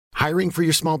Hiring for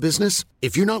your small business?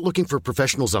 If you're not looking for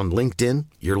professionals on LinkedIn,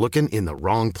 you're looking in the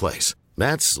wrong place.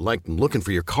 That's like looking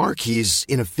for your car keys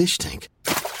in a fish tank.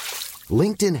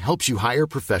 LinkedIn helps you hire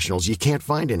professionals you can't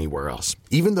find anywhere else,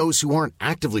 even those who aren't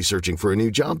actively searching for a new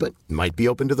job but might be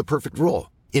open to the perfect role.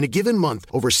 In a given month,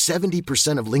 over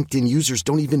 70% of LinkedIn users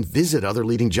don't even visit other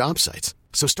leading job sites.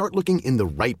 So start looking in the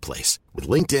right place. With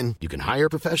LinkedIn, you can hire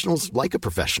professionals like a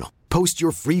professional. Post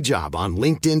your free job on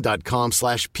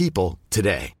linkedin.com/people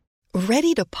today.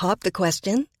 Ready to pop the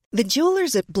question? The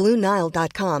jewelers at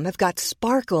BlueNile.com have got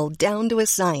sparkle down to a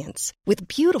science with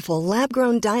beautiful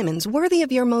lab-grown diamonds worthy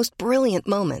of your most brilliant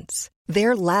moments.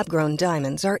 Their lab-grown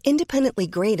diamonds are independently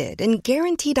graded and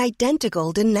guaranteed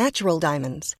identical to natural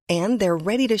diamonds, and they're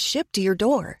ready to ship to your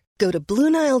door. Go to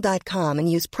BlueNile.com and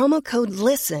use promo code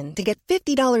LISTEN to get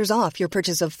 $50 off your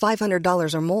purchase of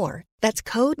 $500 or more. That's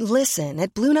code LISTEN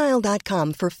at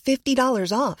BlueNile.com for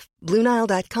 $50 off.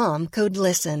 BlueNile.com, code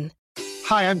LISTEN.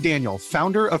 Hi, I'm Daniel,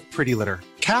 founder of Pretty Litter.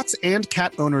 Cats and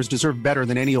cat owners deserve better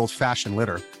than any old-fashioned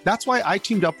litter. That's why I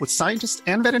teamed up with scientists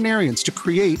and veterinarians to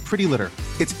create Pretty Litter.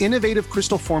 Its innovative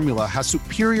crystal formula has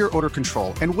superior odor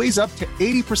control and weighs up to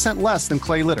 80% less than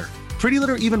clay litter. Pretty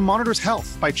Litter even monitors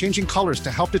health by changing colors to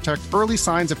help detect early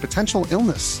signs of potential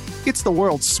illness. It's the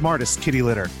world's smartest kitty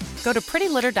litter. Go to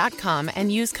prettylitter.com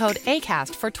and use code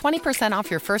ACAST for 20% off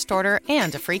your first order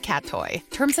and a free cat toy.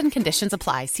 Terms and conditions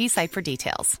apply. See site for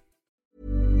details.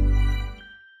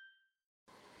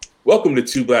 Welcome to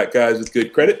Two Black Guys with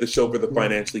Good Credit, the show for the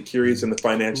financially curious and the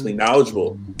financially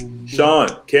knowledgeable. Sean,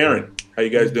 Karen, how you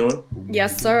guys doing?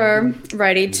 Yes, sir.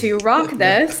 Ready to rock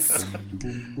this.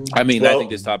 I mean, I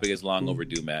think this topic is long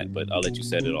overdue, Matt, but I'll let you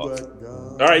set it off.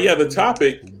 All right, yeah, the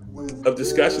topic of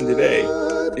discussion today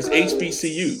is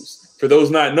HBCUs. For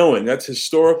those not knowing, that's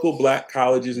historical Black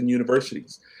colleges and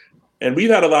universities. And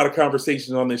we've had a lot of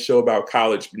conversations on this show about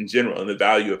college in general and the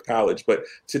value of college. But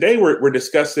today we're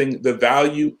discussing the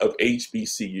value of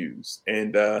HBCUs.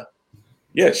 And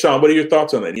yeah, Sean, what are your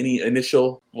thoughts on that? Any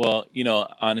initial? Well,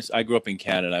 I grew up in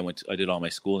Canada. I did all my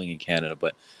schooling in Canada.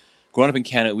 But growing up in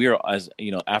Canada, we were, as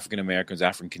African Americans,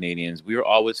 African Canadians, we were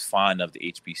always fond of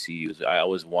the HBCUs. I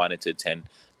always wanted to attend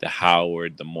the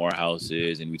Howard, the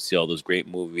Morehouses, and we'd see all those great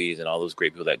movies and all those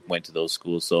great people that went to those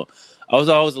schools. So I was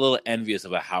always a little envious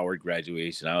of a Howard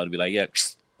graduation. I would be like, yeah,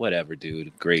 whatever,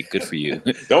 dude. Great. Good for you.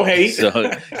 Don't hate. So,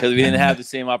 because we didn't have the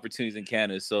same opportunities in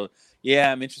Canada. So,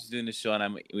 yeah, I'm interested in the show, and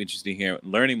I'm interested in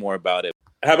learning more about it.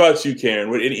 How about you,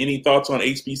 Karen? Any thoughts on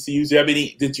HBCUs? Do you have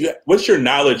any? What's your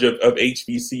knowledge of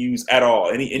HBCUs at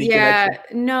all? Any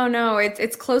connection? No,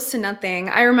 it's close to nothing.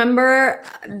 I remember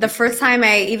the first time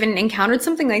I even encountered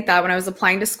something like that when I was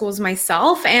applying to schools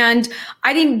myself, and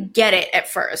I didn't get it at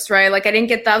first, right? Like I didn't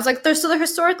get that. I was like, they're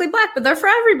historically Black, but they're for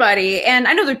everybody, and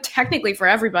I know they're technically for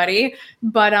everybody,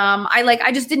 but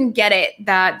I just didn't get it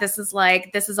that this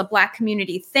is a Black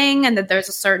community thing, and that there's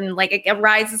a certain it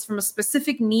arises from a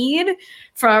specific need.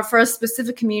 For a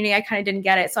specific community. I kind of didn't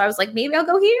get it. So I was like, maybe I'll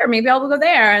go here, maybe I'll go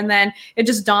there. And then it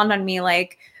just dawned on me,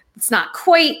 it's not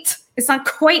quite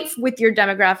with your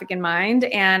demographic in mind.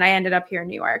 And I ended up here in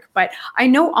New York, but I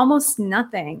know almost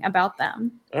nothing about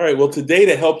them. All right. Well, today,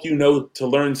 to help to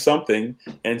learn something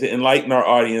and to enlighten our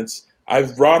audience,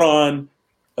 I've brought on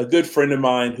a good friend of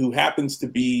mine who happens to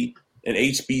be an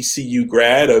HBCU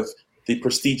grad of the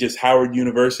prestigious Howard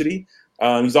University.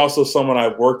 He's also someone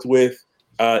I've worked with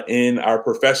in our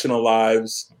professional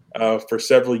lives for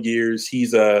several years.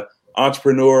 He's an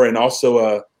entrepreneur and also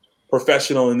a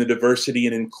professional in the diversity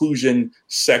and inclusion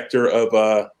sector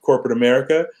of corporate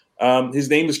America. His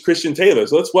name is Christian Taylor.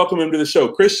 So let's welcome him to the show.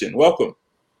 Christian, welcome.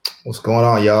 What's going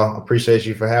on, y'all? Appreciate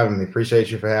you for having me.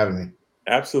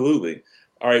 Absolutely.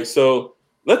 All right. So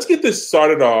let's get this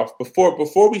started off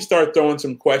before we start throwing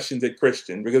some questions at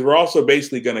Christian, because we're also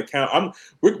basically going to count.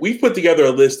 We've put together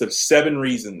a list of 7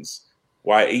 reasons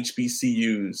why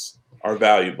HBCUs are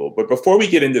valuable. But before we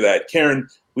get into that, Karen,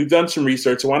 we've done some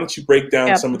research. So why don't you break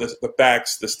down some of the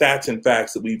facts, the stats and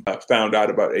facts that we've found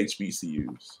out about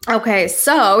HBCUs? Okay,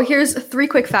 so here's 3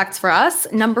 quick facts for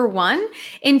us. Number 1,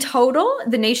 in total,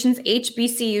 the nation's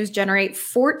HBCUs generate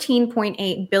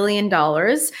 $14.8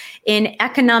 billion in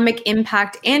economic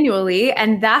impact annually,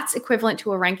 and that's equivalent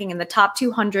to a ranking in the top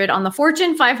 200 on the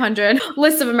Fortune 500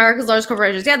 list of America's largest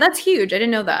corporations. Yeah, that's huge. I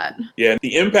didn't know that. Yeah,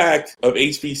 the impact of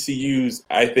HBCUs,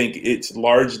 I think it's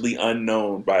largely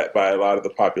unknown by a lot of the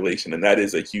population, and that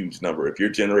is a huge number. If you're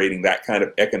generating that kind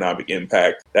of economic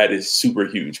impact, that is super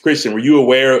huge. Christian, were you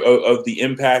aware of the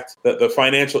impact, the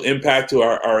financial impact to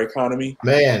our economy?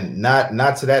 Man,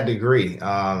 not to that degree.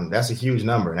 That's a huge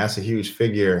number, and that's a huge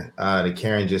figure that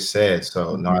Karen just said.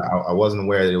 So no, I wasn't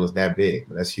aware that it was that big,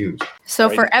 but that's huge. So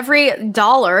for every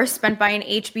dollar spent by an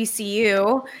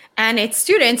HBCU and its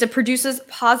students, it produces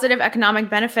positive economic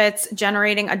benefits,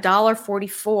 generating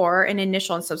 $1.44 in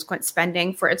initial and subsequent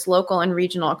spending for its local and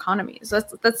regional economies.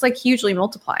 That's like hugely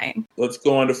multiplying. Let's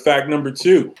go on to fact number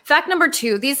 2. Fact number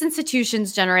 2, these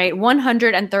institutions generate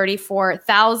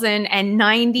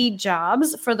 134,090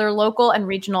 jobs for their local and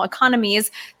regional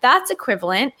economies. That's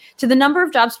equivalent to the number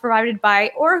of jobs provided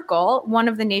by Oracle, one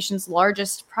of the nation's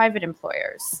largest private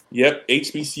employers. Yep,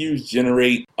 HBCUs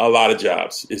generate a lot of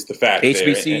jobs, is the fact.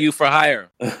 HBCU for hire.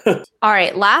 All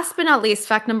right, last but not least,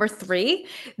 fact number 3,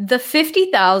 the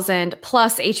 50,000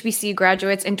 plus HBCU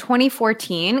graduates in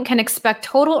 2014 can expect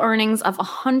total earnings of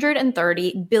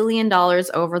 $130 billion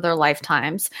over their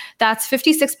lifetimes. That's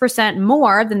 56%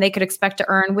 more than they could expect to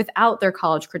earn without their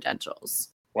college credentials.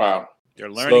 Wow. They're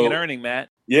learning and earning, Matt.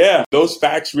 Yeah, those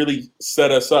facts really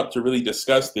set us up to really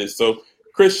discuss this. So,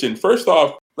 Christian, first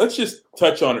off, let's just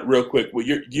touch on it real quick. With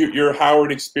your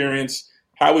Howard experience,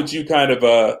 how would you kind of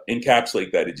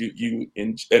encapsulate that?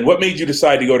 And what made you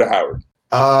decide to go to Howard?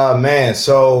 Man,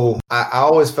 so I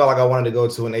always felt like I wanted to go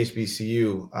to an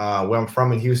HBCU. Where I'm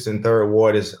from in Houston, 3rd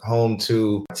Ward is home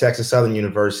to Texas Southern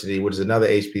University, which is another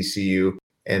HBCU.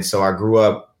 And so I grew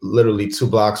up literally 2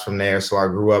 blocks from there. So I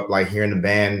grew up like hearing the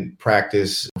band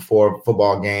practice before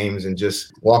football games and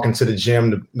just walking to the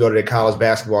gym to go to the college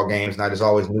basketball games. And I just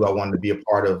always knew I wanted to be a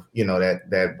part of,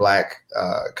 that Black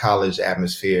college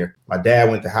atmosphere. My dad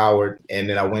went to Howard, and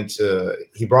then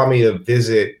he brought me to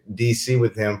visit DC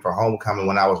with him for homecoming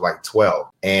when I was like 12.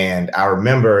 And I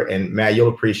remember, and Matt, you'll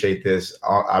appreciate this.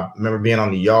 I remember being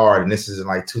on the yard, and this is in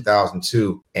like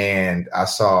 2002. And I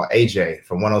saw AJ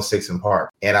from 106 in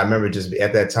Park. And I remember just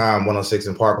at that time, 106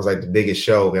 in Park was like the biggest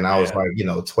show. And I was like,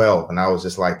 12. And I was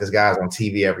just like, this guy's on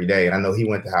TV every day. And I know he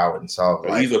went to Howard. And so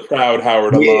he's a proud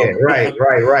Howard alum. Yeah, right.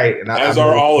 And As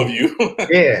are all of you.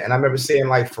 Yeah. And I remember seeing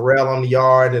like Pharrell on the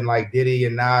yard and like Diddy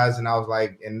and Nas. And I was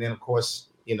like, and then of course,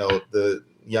 the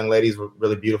young ladies were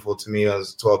really beautiful to me. I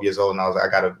was 12 years old and I was like, I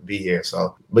got to be here.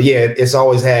 So, but yeah, it's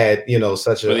always had,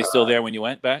 such a. Were they still there when you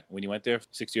went back? When you went there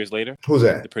 6 years later? Who's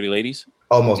that? The pretty ladies?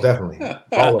 Oh, most definitely.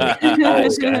 All of it.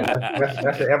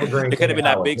 That's the evergreen. It could have been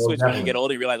that big switch when you get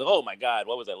older. You realize, oh my God,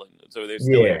 what was I looking at? So they're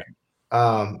still there.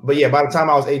 But yeah, by the time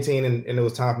I was 18 and it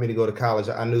was time for me to go to college,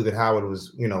 I knew that Howard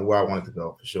was, where I wanted to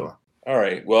go for sure. All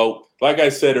right. Well, like I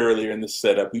said earlier in the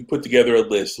setup, we put together a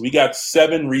list. We got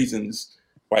 7 reasons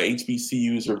why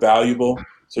HBCUs are valuable.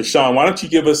 So, Sean, why don't you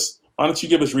give us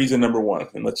reason number 1,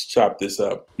 and let's chop this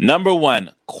up. Number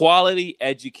 1, quality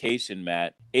education,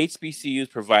 Matt. HBCUs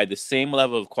provide the same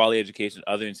level of quality education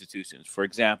as other institutions. For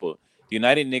example, the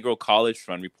United Negro College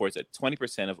Fund reports that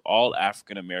 20% of all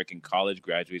African-American college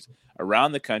graduates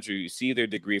around the country receive their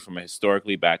degree from a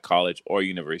historically black college or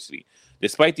university,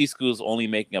 despite these schools only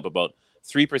making up about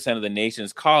 3% of the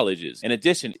nation's colleges. In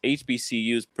addition,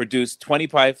 HBCUs produce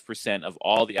 25% of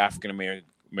all the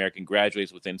African-American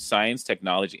graduates within science,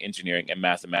 technology, engineering, and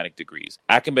mathematics degrees.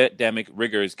 Academic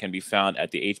rigors can be found at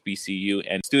the HBCU,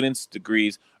 and students'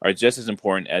 degrees are just as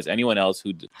important as anyone else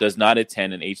who does not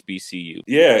attend an HBCU.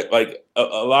 Yeah, like a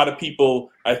lot of people,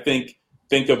 I think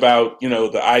about,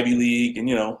 the Ivy League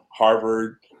and,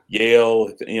 Harvard,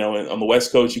 Yale, and on the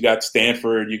West Coast, you got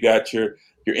Stanford, you got your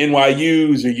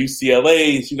NYUs or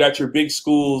UCLAs, you got your big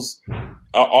schools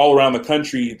all around the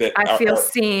country that I feel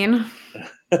seen.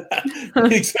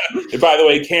 Exactly. By the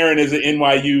way, Karen is an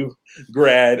NYU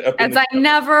grad.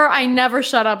 I never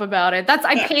shut up about it.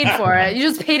 I paid for it. You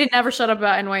just paid to never shut up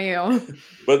about NYU.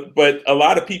 But a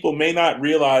lot of people may not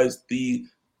realize the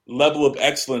level of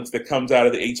excellence that comes out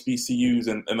of the HBCUs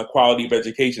and the quality of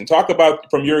education. Talk about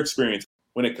from your experience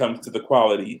when it comes to the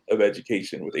quality of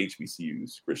education with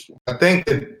HBCUs, Christian. I think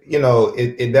that,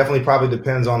 it definitely probably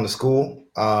depends on the school.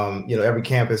 Every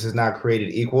campus is not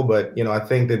created equal, but, I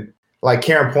think that, like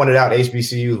Karen pointed out,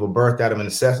 HBCUs were birthed out of a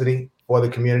necessity for the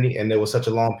community. And there was such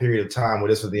a long period of time where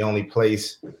this was the only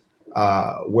place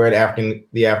where the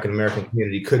African-American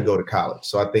community could go to college.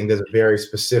 So I think there's a very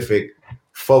specific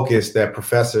focus that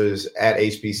professors at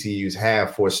HBCUs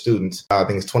have for students. I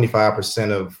think it's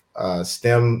 25% of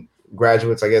STEM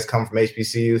graduates, I guess, come from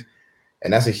HBCUs.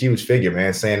 And that's a huge figure,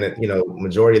 man, saying that,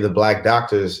 majority of the Black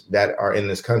doctors that are in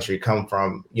this country come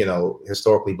from,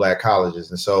 historically Black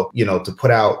colleges. And so, to put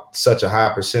out such a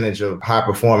high percentage of high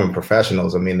performing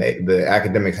professionals, I mean, the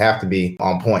academics have to be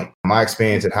on point. My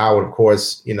experience at Howard, of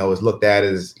course, is looked at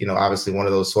as, obviously one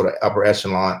of those sort of upper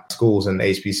echelon schools in the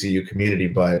HBCU community.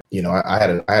 But, I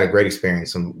had a great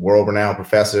experience, some world renowned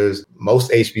professors.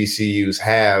 Most HBCUs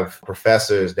have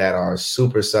professors that are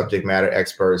super subject matter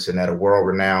experts and that are world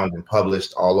renowned and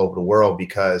published all over the world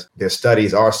because their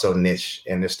studies are so niche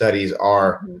and their studies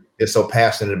are they're so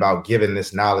passionate about giving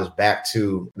this knowledge back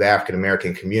to the African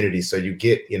American community. So you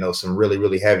get, some really,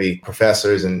 really heavy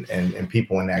professors and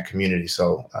people in that community.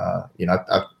 So,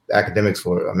 academics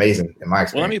were amazing in my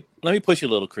experience. Well, let me push you a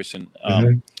little, Christian.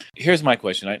 Here's my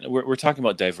question. We're talking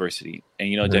about diversity,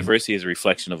 and diversity is a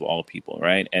reflection of all people,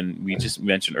 right? And we just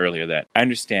mentioned earlier that I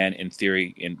understand in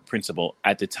theory, in principle,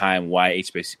 at the time why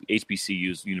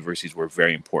HBCUs, universities were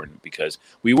very important because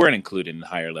we weren't included in the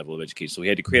higher level of education, so we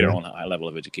had to create our own high level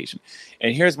of education.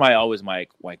 And here's my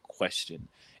question.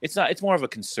 It's more of a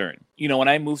concern. When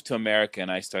I moved to America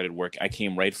and I started work, I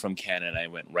came right from Canada and I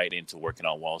went right into working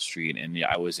on Wall Street. And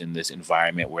I was in this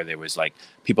environment where there was like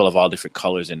people of all different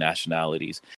colors and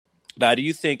nationalities. Now, do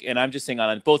you think, and I'm just saying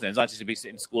on both ends, not just to be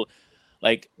in school,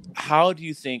 like, how do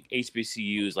you think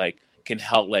HBCUs can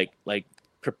help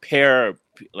prepare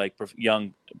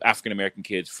young African-American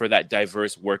kids for that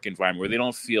diverse work environment where they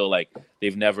don't feel like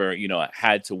they've never,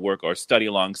 had to work or study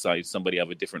alongside somebody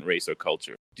of a different race or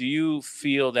culture? Do you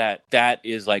feel that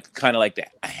is kind of the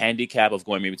handicap of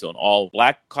going maybe to an all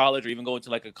Black college or even going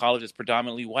to a college that's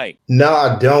predominantly white? No,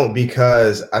 I don't,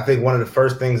 because I think one of the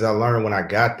first things I learned when I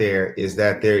got there is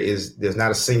that there's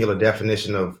not a singular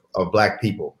definition of Black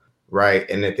people. Right.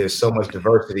 And that there's so much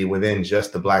diversity within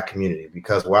just the Black community,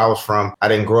 because where I was from, I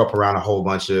didn't grow up around a whole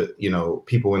bunch of,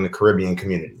 people in the Caribbean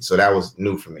community. So that was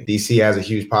new for me. DC has a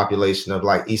huge population of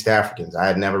East Africans. I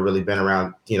had never really been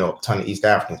around, a ton of East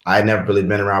Africans. I had never really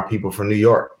been around people from New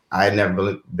York. I had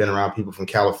never been around people from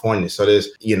California. So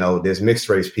there's mixed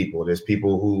race people. There's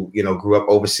people who, grew up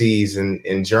overseas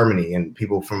in Germany and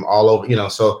people from all over,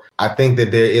 so I think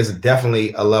that there is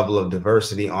definitely a level of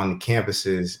diversity on the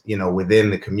campuses, within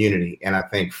the community. And I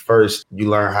think first you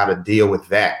learn how to deal with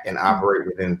that and operate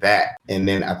within that. And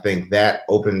then I think that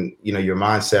your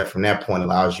mindset from that point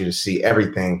allows you to see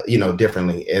everything,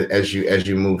 differently as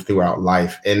you move throughout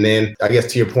life. And then I guess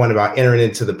to your point about entering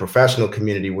into the professional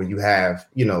community where you have,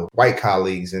 white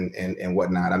colleagues and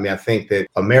whatnot. I mean, I think that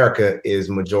America is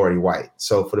majority white.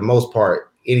 So for the most part,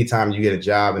 anytime you get a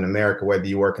job in America, whether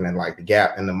you're working at the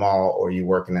Gap in the mall or you're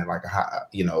working at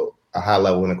a high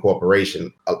level in a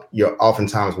corporation, you're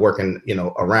oftentimes working,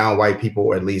 around white people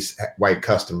or at least white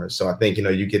customers. So I think,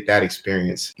 you get that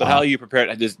experience. But how are you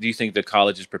prepared? Do you think the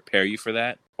colleges prepare you for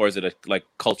that? Or is it a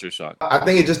culture shock? I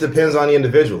think it just depends on the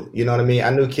individual. You know what I mean? I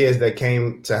knew kids that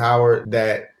came to Howard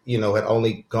that, had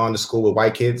only gone to school with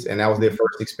white kids, and that was their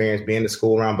first experience being to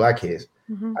school around Black kids.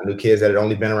 I knew kids that had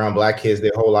only been around Black kids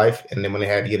their whole life, and then when they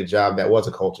had to get a job, that was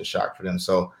a culture shock for them.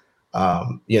 So,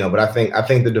 but I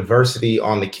think the diversity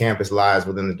on the campus lies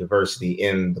within the diversity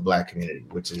in the Black community,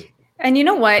 which is. And you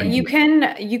know what? You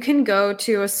can go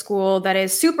to a school that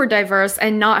is super diverse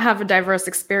and not have a diverse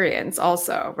experience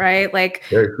also, right?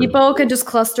 People can just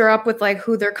cluster up with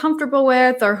who they're comfortable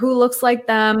with or who looks like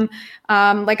them.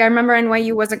 I remember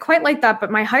NYU wasn't quite like that,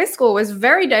 but my high school was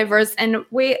very diverse and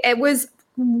it was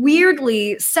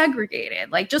weirdly segregated.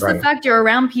 The fact you're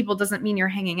around people doesn't mean you're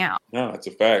hanging out. No, it's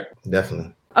a fact.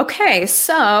 Definitely. Okay,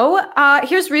 so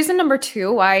here's reason number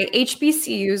 2 why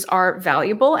HBCUs are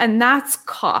valuable, and that's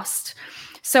cost.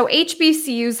 So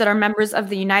HBCUs that are members of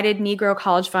the United Negro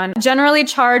College Fund generally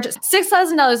charge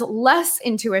 $6,000 less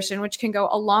in tuition, which can go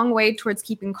a long way towards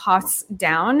keeping costs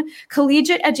down.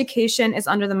 Collegiate education is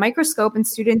under the microscope, and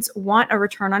students want a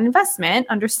return on investment,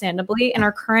 understandably, in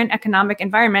our current economic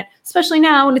environment, especially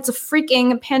now when it's a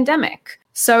freaking pandemic.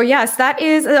 So yes, that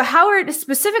is Howard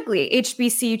specifically.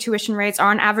 HBCU tuition rates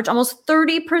are on average almost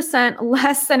 30%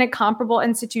 less than at comparable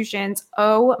institutions.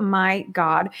 Oh my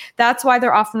God. That's why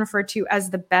they're often referred to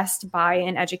as the best buy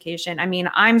in education. I mean,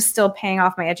 I'm still paying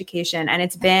off my education and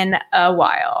it's been a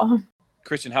while.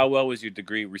 Christian, how well was your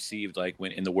degree received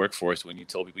when in the workforce when you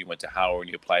told people you went to Howard and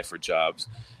you applied for jobs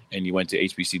and you went to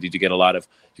HBC? Did you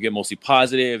get mostly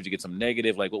positive? Did you get some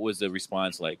negative? What was the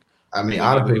response like? I mean,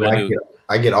 honestly,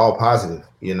 I get all positive.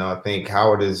 I think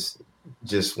Howard is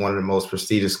just one of the most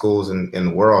prestigious schools in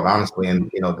the world, honestly. And,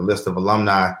 the list of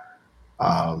alumni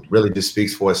really just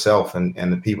speaks for itself. And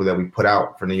the people that we put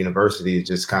out from the university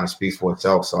just kind of speaks for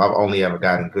itself. So I've only ever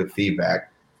gotten good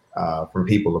feedback from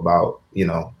people about,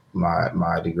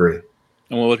 my degree.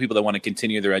 And what about people that want to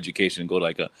continue their education and go to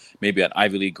like maybe an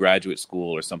Ivy League graduate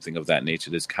school or something of that nature?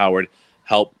 Does Howard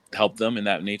help them in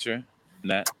that nature?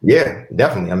 Yeah,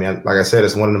 definitely. I mean, like I said,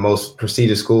 it's one of the most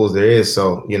prestigious schools there is.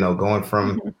 So, going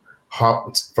from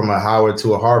a Howard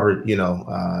to a Harvard,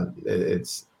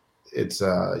 it's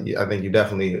I think you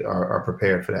definitely are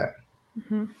prepared for that.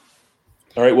 Mm-hmm.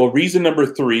 All right. Well, reason number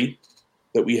 3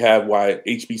 that we have why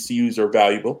HBCUs are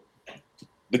valuable: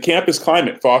 the campus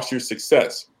climate fosters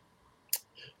success.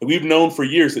 We've known for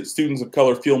years that students of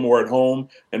color feel more at home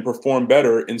and perform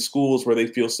better in schools where they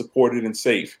feel supported and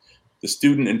safe. The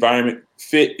student environment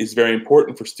fit is very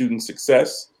important for student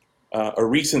success. A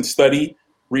recent study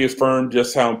reaffirmed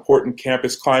just how important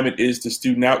campus climate is to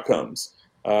student outcomes.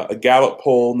 A Gallup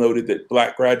poll noted that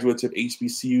Black graduates of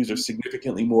HBCUs are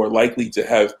significantly more likely to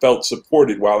have felt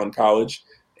supported while in college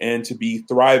and to be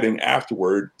thriving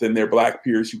afterward than their Black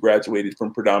peers who graduated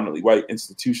from predominantly white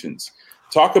institutions.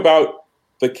 Talk about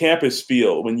the campus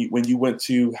feel when you went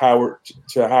to Howard,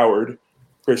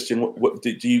 Christian. What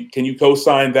can you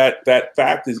co-sign that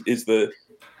fact? Is the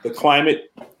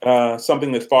climate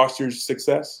something that fosters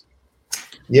success?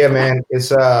 Yeah, man, it's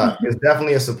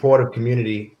definitely a supportive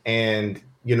community, and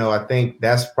I think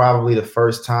that's probably the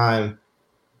first time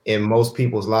in most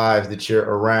people's lives that you're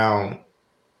around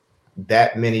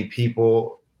that many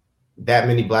people, that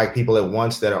many Black people at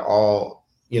once that are all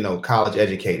college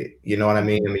educated. You know what I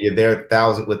mean? I mean, you're there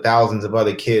with thousands of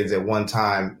other kids at one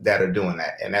time that are doing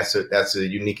that, and that's a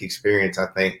unique experience, I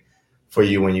think, for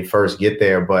you when you first get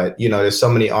there. But there's so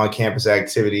many on-campus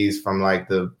activities, from like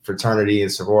the fraternity and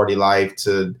sorority life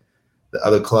to the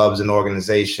other clubs and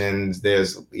organizations.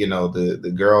 There's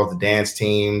the girls, the dance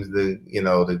teams,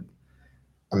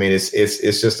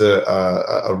 it's just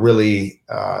a really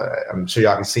I'm sure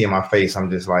y'all can see in my face,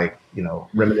 I'm just like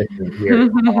reminiscing here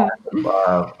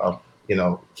of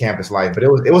campus life. But it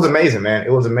was amazing, man.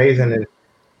 It was amazing.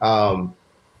 And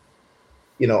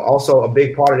also a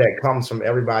big part of that comes from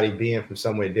everybody being from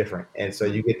somewhere different. And so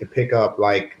you get to pick up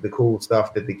like the cool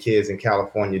stuff that the kids in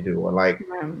California do, or like,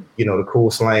 the cool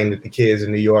slang that the kids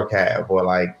in New York have, or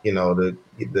like,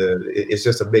 it's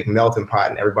just a big melting pot,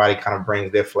 and everybody kind of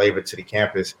brings their flavor to the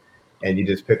campus, and you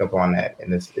just pick up on that.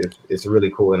 And it's a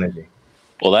really cool energy.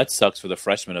 Well, that sucks for the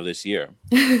freshmen of this year.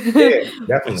 Yeah,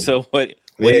 definitely. So what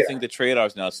do you think the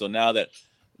trade-offs now? So now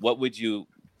what would you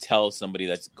tell somebody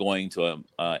that's going to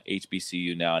a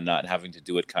HBCU now and not having to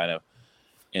do it kind of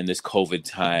in this COVID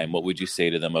time? What would you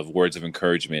say to them of words of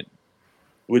encouragement?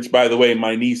 Which, by the way,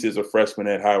 my niece is a freshman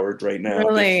at Howard right now.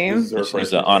 Really?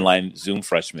 She's an online Zoom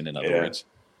freshman, in other words.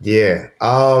 Yeah.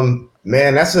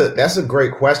 Man, that's a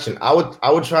great question. I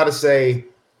would try to say,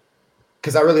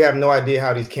 because I really have no idea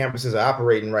how these campuses are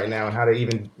operating right now and how they're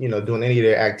even, doing any of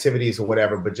their activities or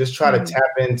whatever, but just try to tap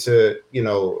into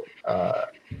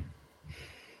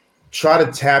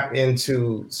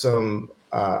some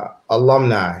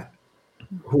alumni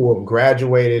who have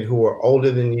graduated, who are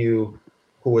older than you,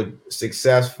 who are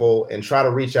successful, and try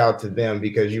to reach out to them,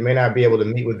 because you may not be able to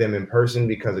meet with them in person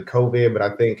because of COVID. But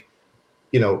I think,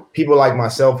 people like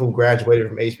myself who graduated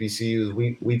from HBCUs,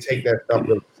 we take that stuff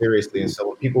really seriously. And so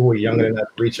when people who are younger than us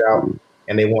reach out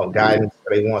and they want guidance,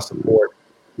 or they want support,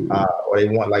 or they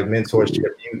want like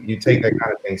mentorship, you take that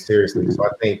kind of thing seriously. So I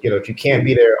think, if you can't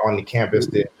be there on the campus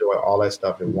to enjoy all that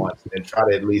stuff at once, then try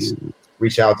to at least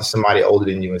reach out to somebody older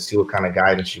than you and see what kind of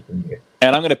guidance you can get.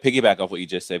 And I'm going to piggyback off what you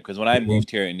just said, because when I moved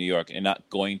here in New York and not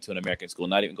going to an American school,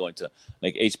 not even going to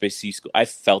like HBC school, I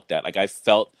felt that. Like I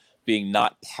felt being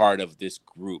not part of this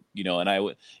group, and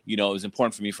it was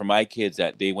important for me, for my kids,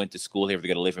 that they went to school here to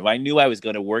get a living. If I knew I was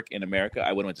going to work in America,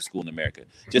 I would have went to school in America,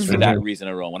 just for that reason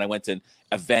alone. When I went to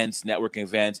events, networking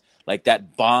events, like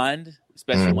that bond,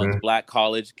 especially once Black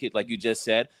college kid, like you just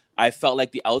said, I felt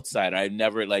like the outsider. I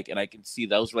never and I can see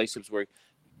those relationships were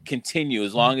continue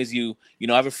as long as I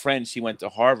have a friend, she went to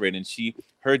Harvard, and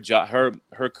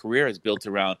her career is built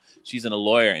around, she's a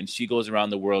lawyer, and she goes around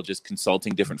the world just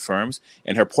consulting different firms,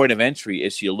 and her point of entry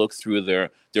is she'll look through their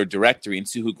directory and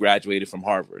see who graduated from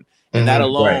Harvard, and that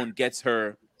alone gets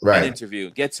her an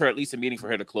interview, gets her at least a meeting for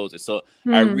her to close it. So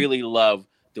I really love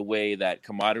the way that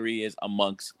camaraderie is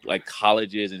amongst like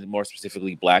colleges, and more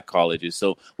specifically Black colleges.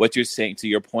 So what you're saying, to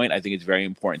your point, I think it's very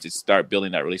important to start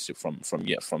building that relationship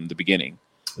from the beginning.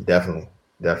 Definitely.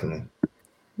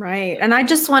 Right. And I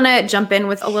just want to jump in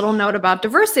with a little note about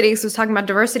diversity. So I was talking about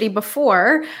diversity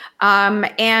before.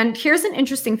 And here's an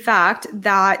interesting fact,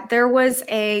 that there was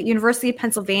a University of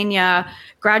Pennsylvania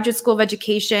Graduate School of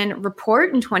Education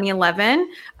report in 2011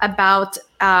 about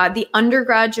the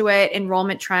undergraduate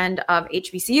enrollment trend of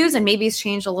HBCUs. And maybe it's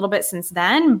changed a little bit since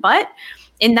then. But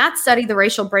in that study, the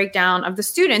racial breakdown of the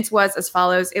students was as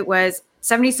follows. It was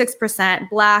 76%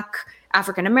 Black,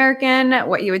 African American,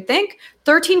 what you would think,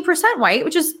 13% white,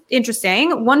 which is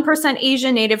interesting, 1%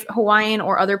 Asian, Native Hawaiian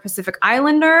or other Pacific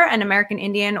Islander, and American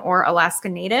Indian or Alaska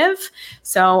Native.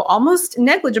 So almost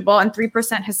negligible, and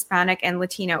 3% Hispanic and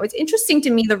Latino. It's interesting to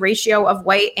me, the ratio of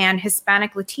white and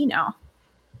Hispanic Latino.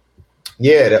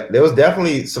 Yeah, there was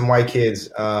definitely some white kids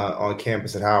on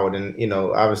campus at Howard, and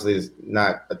obviously there's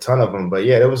not a ton of them, but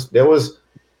yeah,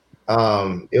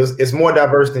 it's more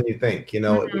diverse than you think,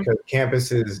 because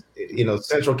campuses,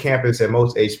 central campus at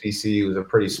most HBCUs are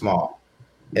pretty small.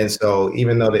 And so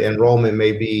even though the enrollment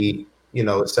may be,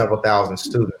 several thousand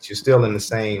students, you're still in the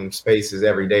same spaces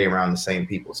every day around the same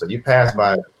people. So you pass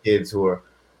by kids who are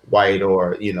white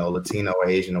or, Latino or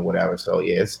Asian or whatever. So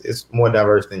yeah, it's more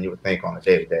diverse than you would think on a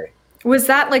day to day. Was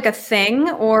that like a thing,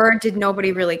 or did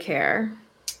nobody really care?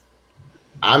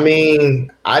 I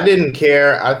mean, I didn't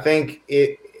care. I think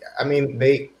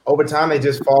they over time they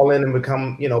just fall in and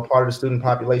become, part of the student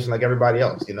population like everybody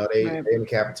else. They're in the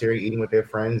cafeteria eating with their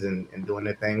friends and doing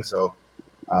their thing. So,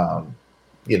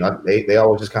 they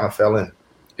always just kind of fell in.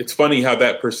 It's funny how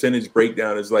that percentage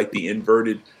breakdown is like the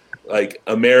inverted, like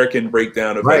American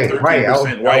breakdown of like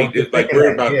 13% white. Like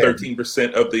we're about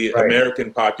 13% of the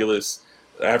American populace,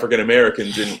 African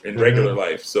Americans in regular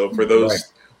life. So for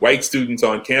those white students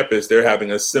on campus, they're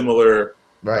having a similar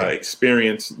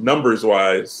experience numbers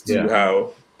wise to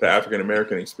how the African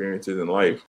American experience is in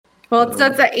life. Well, it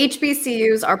says that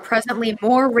HBCUs are presently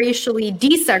more racially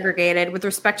desegregated with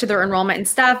respect to their enrollment and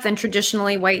staff than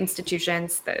traditionally white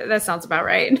institutions. That sounds about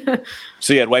right.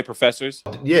 So you had white professors?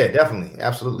 Yeah, definitely.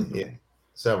 Absolutely. Yeah.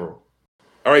 Several.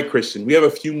 All right, Christian, we have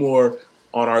a few more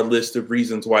on our list of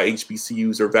reasons why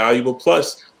HBCUs are valuable.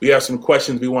 Plus, we have some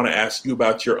questions we want to ask you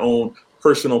about your own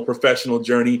personal professional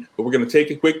journey, but we're going to take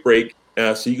a quick break.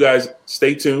 So you guys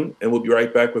stay tuned, and we'll be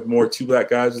right back with more Two Black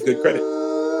Guys with Good Credit.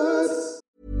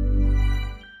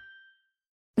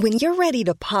 When you're ready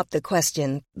to pop the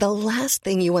question, the last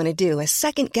thing you want to do is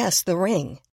second-guess the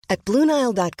ring. At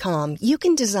BlueNile.com, you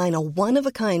can design a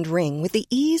one-of-a-kind ring with the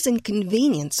ease and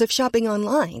convenience of shopping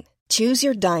online. Choose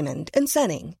your diamond and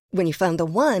setting. When you find the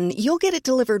one, you'll get it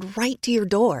delivered right to your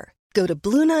door. Go to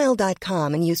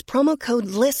BlueNile.com and use promo code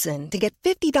LISTEN to get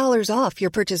 $50 off your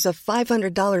purchase of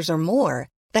 $500 or more.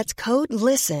 That's code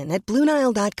LISTEN at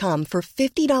BlueNile.com for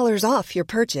 $50 off your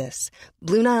purchase.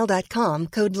 BlueNile.com,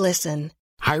 code LISTEN.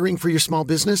 Hiring for your small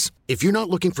business? If you're not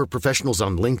looking for professionals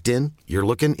on LinkedIn, you're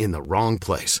looking in the wrong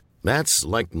place. That's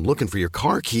like looking for your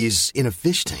car keys in a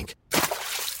fish tank.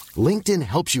 LinkedIn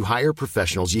helps you hire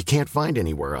professionals you can't find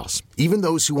anywhere else, even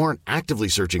those who aren't actively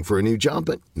searching for a new job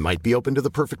but might be open to the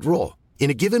perfect role. In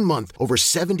a given month, over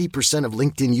 70% of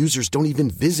LinkedIn users don't even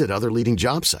visit other leading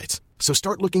job sites. So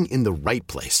start looking in the right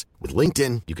place. With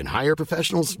LinkedIn, you can hire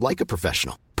professionals like a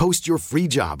professional. Post your free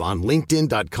job on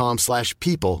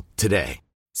linkedin.com/people today.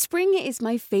 Spring is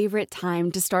my favorite time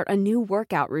to start a new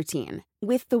workout routine.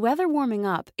 With the weather warming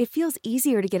up, it feels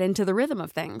easier to get into the rhythm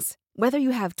of things. Whether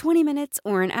you have 20 minutes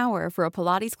or an hour for a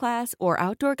Pilates class or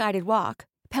outdoor guided walk,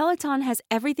 Peloton has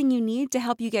everything you need to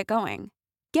help you get going.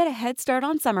 Get a head start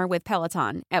on summer with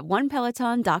Peloton at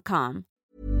onepeloton.com.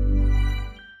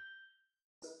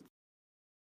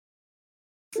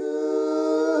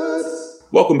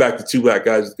 Welcome back to Two Black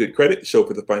Guys with Good Credit, the show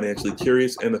for the financially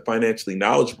curious and the financially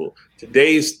knowledgeable.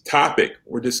 Today's topic,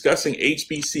 we're discussing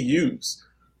HBCUs.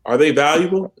 Are they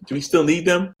valuable? Do we still need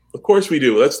them? Of course we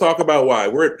do. Let's talk about why.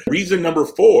 We're at reason number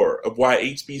 4 of why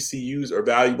HBCUs are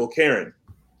valuable. Karen,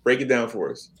 break it down for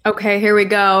us. Okay, here we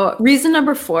go. Reason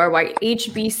number 4 why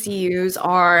HBCUs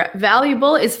are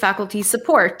valuable is faculty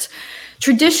support.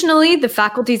 Traditionally, the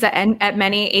faculties at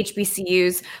many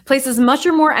HBCUs places much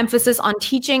or more emphasis on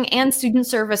teaching and student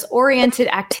service-oriented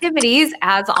activities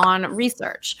as on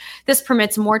research. This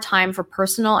permits more time for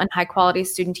personal and high-quality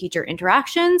student-teacher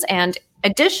interactions. And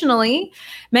additionally,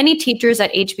 many teachers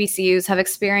at HBCUs have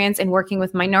experience in working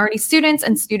with minority students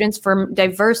and students from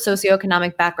diverse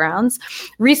socioeconomic backgrounds.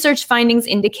 Research findings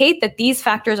indicate that these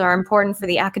factors are important for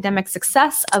the academic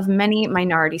success of many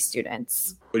minority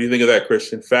students. What do you think of that,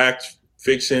 Christian? Fact,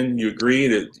 fiction, you agree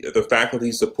that the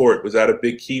faculty support, was that a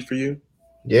big key for you?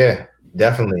 Yeah,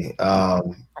 definitely.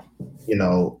 Like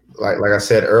I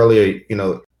said earlier,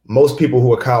 most people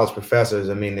who are college professors,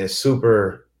 they're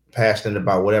super passionate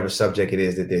about whatever subject it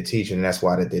is that they're teaching. And that's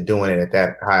why that they're doing it at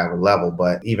that high of a level.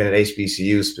 But even at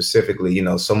HBCU specifically,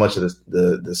 so much of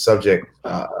the subject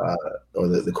or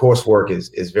the coursework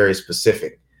is very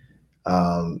specific.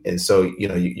 And so,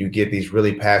 you get these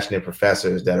really passionate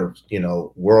professors that are,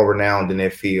 world renowned in their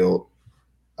field,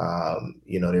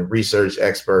 They're research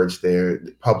experts. They're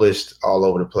published all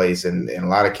over the place. And in a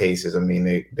lot of cases, I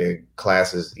mean, their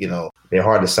classes, they're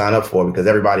hard to sign up for because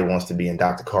everybody wants to be in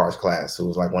Dr. Carr's class, who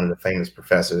was like one of the famous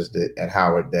professors at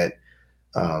Howard that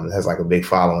has like a big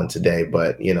following today.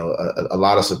 But, a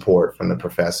lot of support from the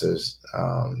professors,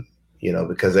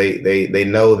 because they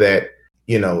know that,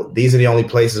 these are the only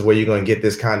places where you're going to get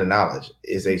this kind of knowledge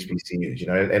is HBCUs,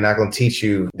 and they're not going to teach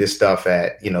you this stuff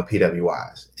at,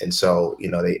 PWIs. And so,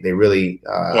 they really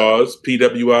pause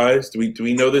PWIs. Do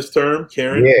we know this term,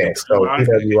 Karen? Yeah. So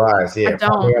PWIs. Yeah.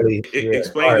 Primarily,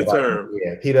 explain the term.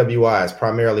 PWIs,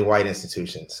 primarily white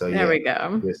institutions. So there we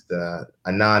go. Just a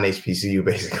non-HBCU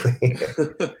basically.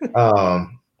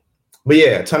 But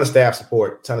yeah, a ton of staff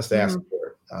support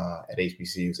at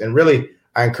HBCUs. And really,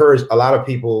 I encourage a lot of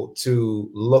people to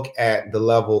look at the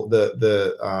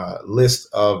list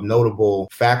of notable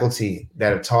faculty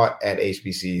that have taught at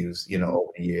HBCUs,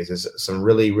 over the years. There's some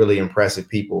really, really impressive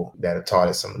people that have taught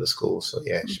at some of the schools. So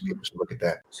yeah, people should look at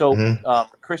that. So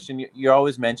Christian, you're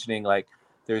always mentioning like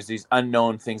there's these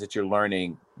unknown things that you're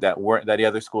learning that the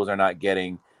other schools are not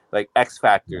getting, like X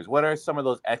factors. What are some of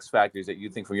those X factors that you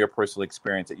think from your personal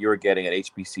experience that you're getting at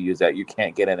HBCUs that you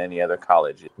can't get at any other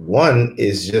college? One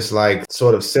is just like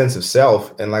sort of sense of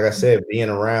self. And like I said, being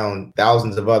around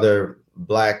thousands of other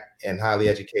Black and highly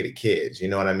educated kids, you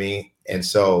know what I mean? And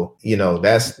so,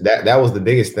 that was the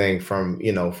biggest thing from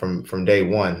day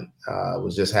one,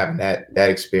 was just having that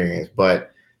experience.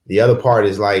 But the other part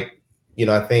is like,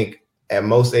 I think at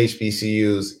most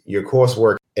HBCUs, your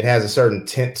coursework, it has a certain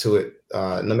tint to it.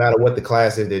 No matter what the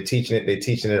class is, they're teaching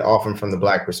it often from the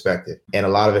Black perspective. And a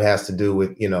lot of it has to do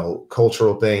with,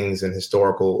 cultural things and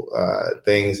historical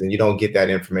things. And you don't get that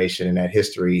information and that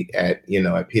history at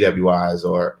PWIs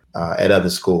or at other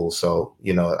schools. So,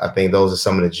 I think those are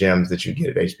some of the gems that you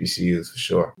get at HBCUs for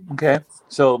sure. Okay.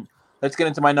 So let's get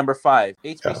into my number 5.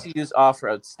 HBCUs offer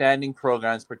outstanding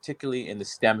programs, particularly in the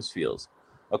STEM fields.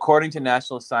 According to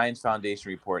National Science Foundation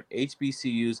report,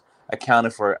 HBCUs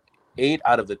accounted for 8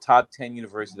 out of the top 10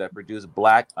 universities that produce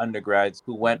Black undergrads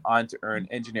who went on to earn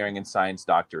engineering and science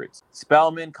doctorates.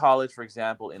 Spelman College, for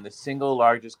example, is the single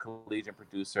largest collegiate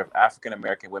producer of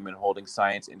African-American women holding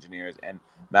science, engineers, and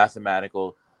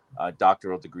mathematical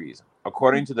doctoral degrees.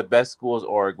 According to the Best Schools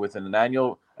Org, with an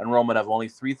annual enrollment of only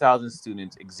 3,000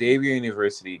 students, Xavier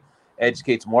University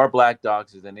educates more Black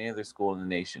doctors than any other school in the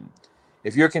nation.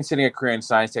 If you're considering a career in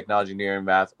science, technology, engineering,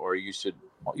 math, or you should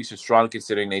strongly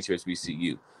consider an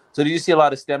HBCU. So do you see a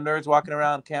lot of STEM nerds walking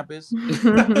around campus?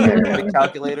 Like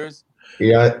calculators?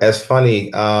 Yeah, that's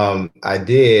funny. I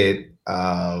did,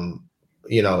 and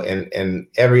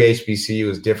every HBCU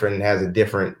is different and has a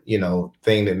different,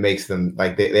 thing that makes them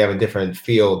like they have a different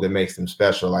field that makes them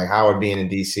special. Like Howard being in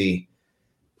DC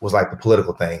was like the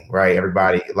political thing, right?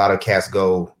 A lot of cats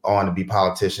go on to be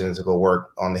politicians or go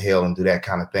work on the Hill and do that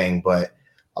kind of thing. But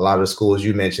a lot of the schools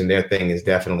you mentioned, their thing is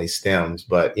definitely STEMs.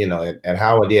 But, at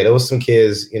Howard, there was some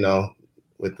kids,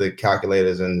 with the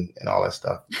calculators and all that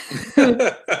stuff.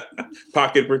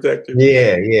 Pocket protector.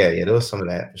 Yeah. There was some of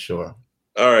that for sure.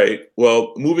 All right.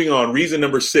 Well, moving on. Reason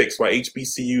number 6 why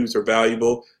HBCUs are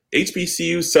valuable.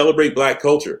 HBCUs celebrate Black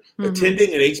culture. Mm-hmm.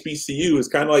 Attending an HBCU is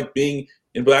kind of like being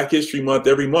in Black History Month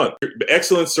every month.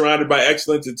 Excellence surrounded by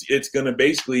excellence, it's going to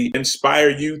basically inspire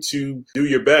you to do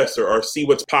your best or see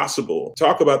what's possible.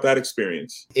 Talk about that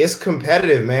experience. It's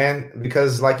competitive, man,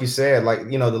 because like you said,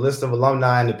 the list of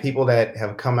alumni and the people that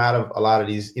have come out of a lot of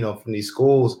these, from these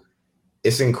schools,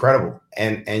 it's incredible.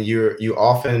 And you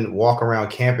often walk around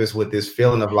campus with this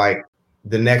feeling of like,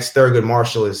 the next Thurgood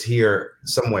Marshall is here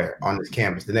somewhere on this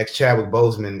campus. The next Chadwick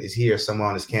Boseman is here somewhere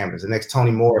on this campus. The next Toni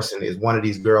Morrison is one of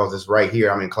these girls that's right here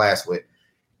I'm in class with.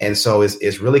 And so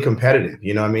it's really competitive,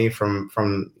 you know what I mean?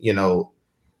 From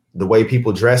the way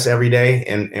people dress every day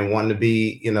and wanting to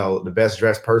be, the best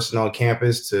dressed person on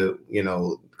campus to,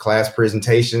 class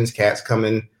presentations, cats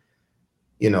coming,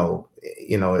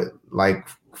 like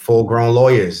full grown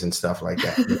lawyers and stuff like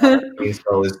that.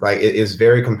 So it's like, it's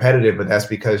very competitive, but that's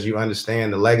because you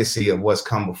understand the legacy of what's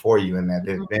come before you and that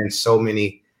there's been so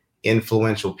many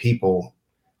influential people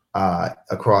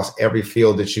across every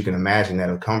field that you can imagine that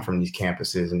have come from these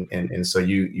campuses. And so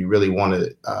you really want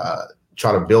to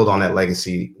try to build on that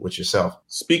legacy with yourself.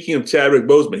 Speaking of Chadwick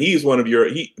Boseman, he's one of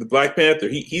the Black Panther.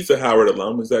 He's a Howard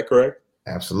alum. Is that correct?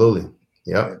 Absolutely.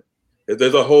 Yep.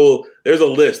 There's a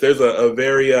list. There's a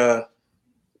very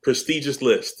prestigious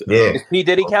list. Yeah. Does P.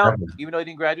 Diddy count? Even though he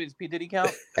didn't graduate, does P. Diddy count?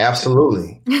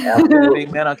 Absolutely.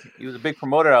 He was a big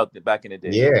promoter out there back in the day.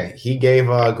 Yeah, he gave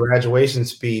a graduation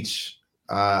speech,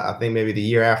 I think maybe the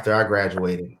year after I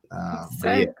graduated.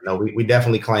 But yeah, no, we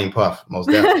definitely claim Puff, most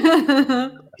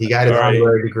definitely. He got his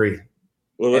honorary degree.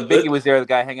 Well, and Biggie was there, the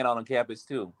guy hanging out on campus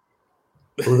too.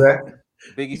 Who's that?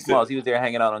 Biggie Smalls. He was there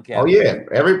hanging out on campus. Oh yeah,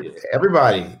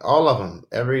 everybody, all of them,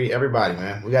 everybody,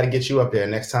 man. We got to get you up there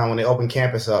next time when they open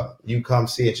campus up. You come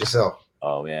see it yourself.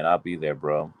 Oh man, I'll be there,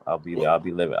 bro. I'll be there. I'll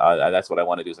be living. That's what I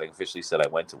want to do. So I officially said I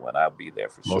went to one. I'll be there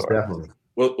for sure. Most definitely.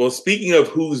 Well, speaking of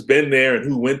who's been there and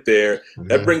who went there,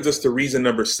 that brings us to reason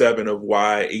number 7 of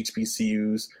why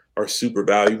HBCUs are super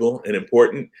valuable and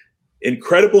important.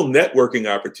 Incredible networking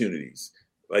opportunities.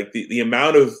 Like the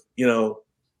amount of,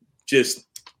 just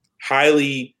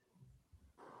highly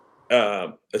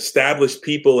established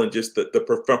people and just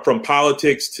from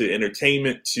politics to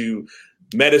entertainment to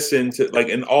medicine to like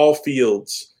in all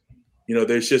fields,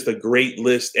 there's just a great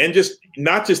list, and just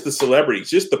not just the celebrities,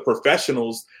 just the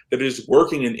professionals that are just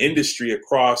working in industry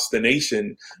across the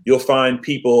nation. You'll find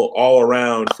people all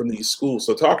around from these schools.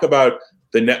 So talk about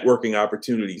the networking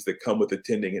opportunities that come with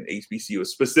attending an HBCU,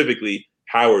 specifically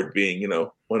Howard being,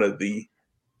 one of the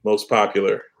most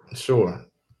popular. Sure.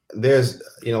 There's,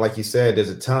 like you said, there's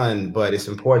a ton, but it's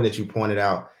important that you pointed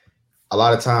out a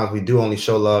lot of times we do only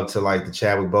show love to like the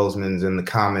Chadwick Bosemans and the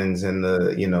Commons and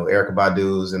the, Erykah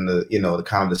Badu's and the, the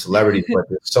kind of the celebrities, but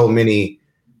there's so many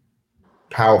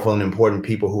powerful and important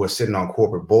people who are sitting on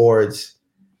corporate boards,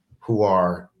 who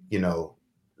are,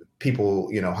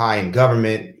 people, high in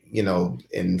government, in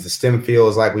the STEM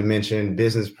fields, like we mentioned,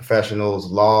 business professionals,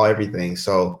 law, everything.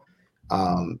 So,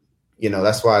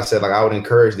 that's why I said, like, I would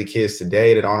encourage the kids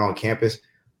today that aren't on campus,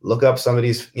 look up some of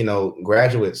these,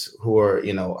 graduates who are,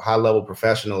 high level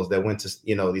professionals that went to,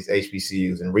 these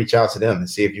HBCUs, and reach out to them and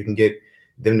see if you can get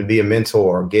them to be a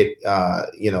mentor or get,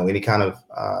 any kind of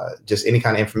just any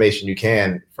kind of information you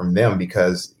can from them,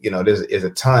 because, there's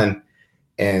a ton.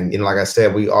 And, like I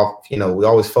said, we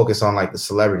always focus on like the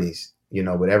celebrities,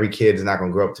 but every kid is not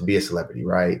going to grow up to be a celebrity.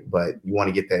 Right. But you want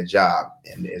to get that job.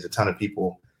 And there's a ton of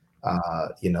people,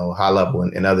 high level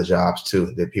and other jobs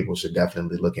too, that people should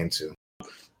definitely look into.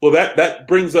 Well, that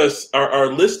brings us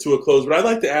our list to a close, but I'd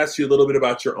like to ask you a little bit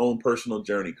about your own personal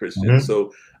journey, Christian. Mm-hmm.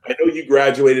 So I know you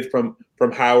graduated from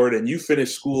Howard, and you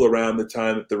finished school around the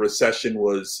time that the recession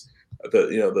was,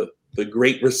 the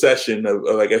Great Recession of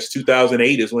I guess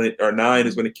 2008 is when or 9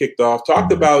 is when it kicked off.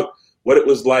 Talk about what it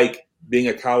was like being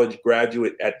a college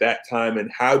graduate at that time,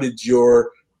 and how did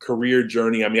your career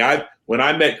journey? I mean, when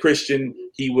I met Christian,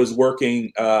 he was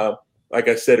working, like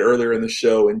I said earlier in the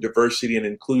show, in diversity and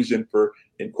inclusion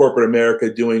in corporate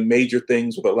America, doing major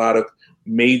things with a lot of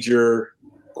major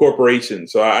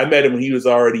corporations. So I met him when he was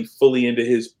already fully into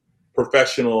his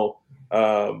professional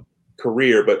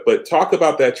career. But talk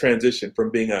about that transition from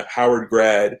being a Howard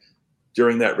grad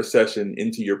during that recession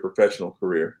into your professional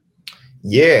career.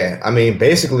 Yeah, I mean,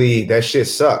 basically that shit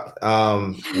sucked.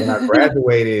 When I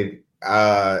graduated,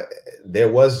 there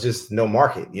was just no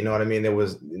market. You know what I mean? There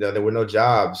were no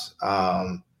jobs.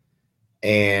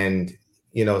 And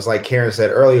it's like Karen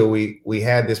said earlier, we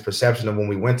had this perception of when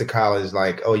we went to college,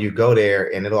 like, oh, you go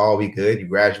there and it'll all be good. You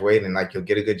graduate and like you'll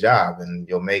get a good job and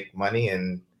you'll make money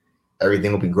and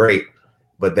everything will be great.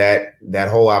 But that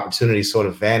whole opportunity sort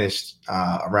of vanished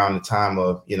around the time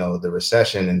of, the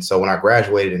recession. And so when I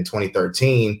graduated in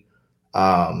 2013,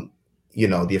 the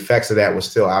effects of that were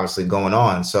still obviously going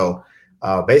on. So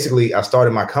basically, I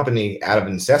started my company out of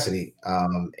necessity.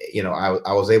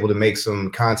 I was able to make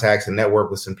some contacts and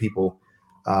network with some people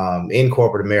in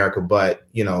corporate America, but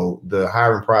the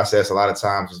hiring process a lot of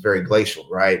times is very glacial,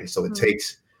 right? And so it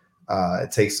takes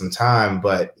some time.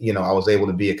 But I was able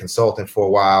to be a consultant for a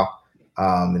while,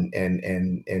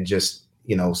 and just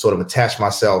sort of attach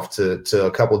myself to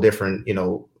a couple different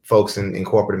folks in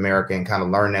corporate America and kind of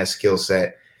learn that skill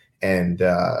set. And,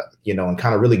 and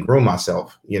kind of really groom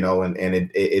myself, and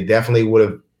it definitely would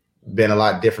have been a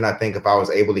lot different, I think, if I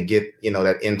was able to get,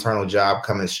 that internal job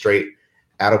coming straight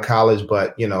out of college.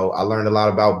 But, I learned a lot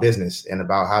about business and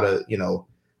about how to,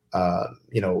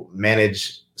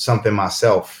 manage something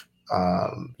myself,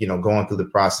 going through the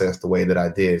process the way that I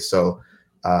did. So,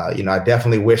 I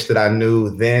definitely wish that I knew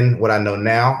then what I know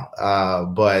now.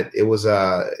 But it was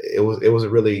a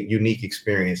really unique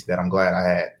experience that I'm glad I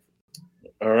had.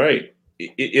 All right.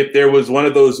 If there was one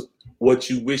of those, what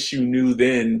you wish you knew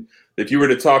then, if you were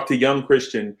to talk to young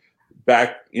Christian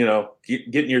back, get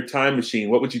in your time machine,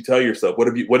 what would you tell yourself?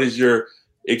 What is your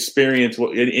experience?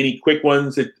 Any quick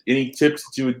ones, any tips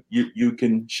that you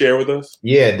can share with us?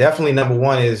 Yeah, definitely. Number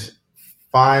one is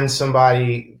find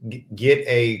somebody, get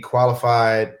a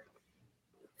qualified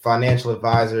financial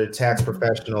advisor, tax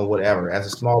professional, whatever. As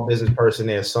a small business person,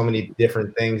 there's so many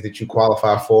different things that you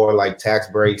qualify for, like tax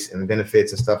breaks and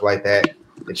benefits and stuff like that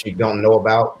you don't know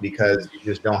about because you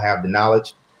just don't have the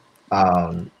knowledge.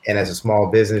 And as a small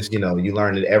business, you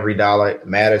learn that every dollar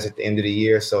matters at the end of the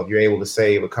year. So if you're able to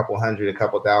save a couple hundred, a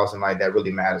couple thousand, like that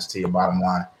really matters to your bottom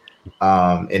line.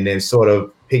 And then sort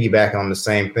of piggyback on the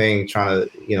same thing, trying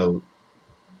to,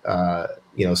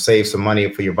 save some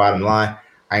money for your bottom line.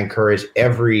 I encourage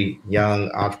every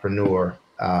young entrepreneur,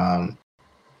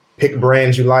 pick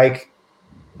brands you like,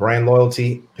 brand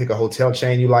loyalty, pick a hotel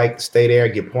chain you like, stay there,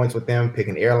 get points with them, pick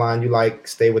an airline you like,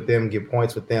 stay with them, get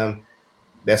points with them.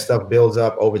 That stuff builds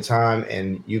up over time,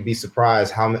 and you'd be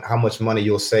surprised how much money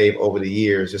you'll save over the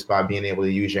years just by being able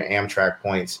to use your Amtrak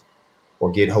points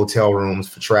or get hotel rooms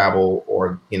for travel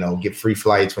or, get free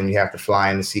flights when you have to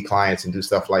fly in to see clients and do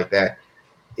stuff like that.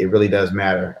 It really does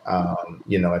matter,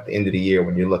 at the end of the year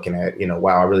when you're looking at,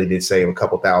 wow, I really did save a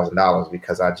couple $1,000s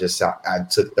because I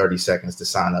took 30 seconds to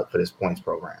sign up for this points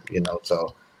program,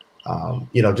 So,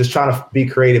 just trying to be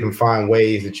creative and find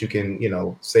ways that you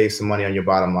can, save some money on your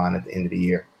bottom line at the end of the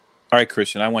year. All right,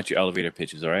 Christian, I want your elevator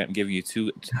pitches. All right. I'm giving you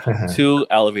two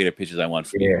elevator pitches I want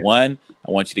from you. One,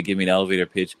 I want you to give me an elevator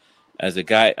pitch as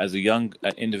a young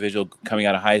individual coming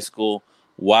out of high school,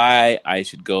 why I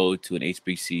should go to an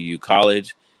HBCU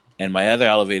college. And my other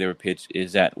elevator pitch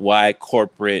is that why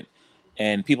corporate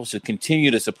and people should continue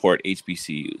to support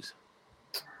HBCUs.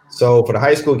 So for the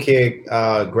high school kid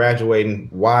graduating,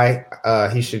 why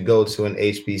he should go to an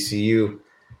HBCU?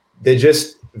 They're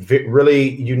just really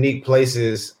unique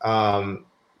places to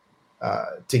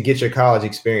get your college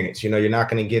experience. You're not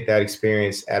going to get that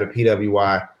experience at a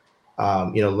PWI.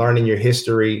 Learning your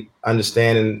history,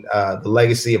 understanding the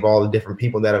legacy of all the different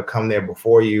people that have come there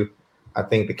before you. I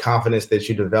think the confidence that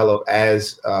you develop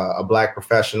as a Black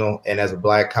professional and as a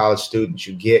Black college student,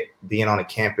 you get being on a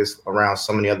campus around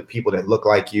so many other people that look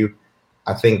like you.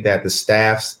 I think that the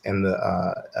staffs and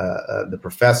the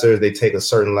professors, they take a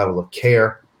certain level of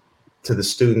care to the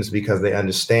students because they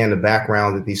understand the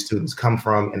background that these students come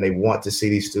from, and they want to see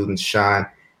these students shine,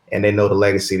 and they know the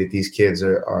legacy that these kids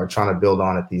are trying to build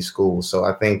on at these schools. So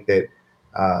I think that,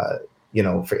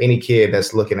 for any kid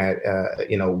that's looking at,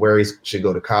 where he should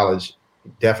go to college,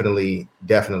 definitely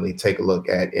take a look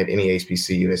at any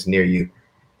HBCU that's near you.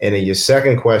 And then your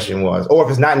second question was, or if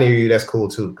it's not near you, that's cool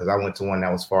too, because I went to one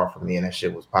that was far from me and that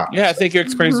shit was popular. Yeah, I think your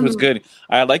experience was good.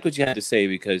 I like what you had to say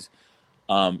because,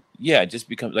 just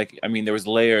because there was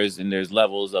layers and there's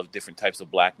levels of different types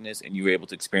of Blackness, and you were able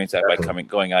to experience that by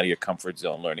going out of your comfort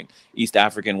zone, learning East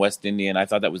African, West Indian. I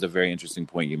thought that was a very interesting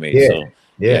point you made.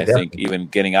 I think even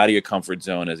getting out of your comfort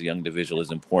zone as a young individual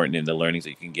is important in the learnings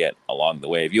that you can get along the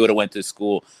way. If you would have went to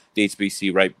school, the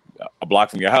HBC, right a block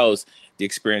from your house, the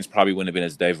experience probably wouldn't have been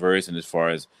as diverse and as far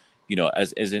as,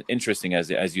 as interesting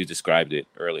as you described it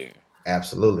earlier.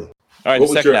 Absolutely. All right, the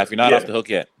second half, you're not off the hook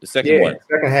yet. The second one.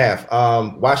 Second half.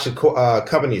 Why should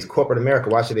companies, corporate America,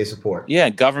 why should they support?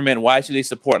 Yeah, government, why should they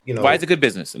support? Why is it good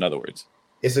business, in other words?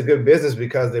 It's a good business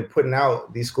because they're putting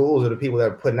out, these schools are the people that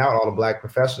are putting out all the Black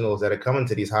professionals that are coming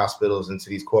to these hospitals and to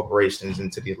these corporations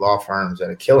and to these law firms that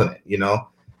are killing it,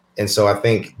 And so I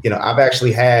think,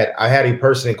 I had a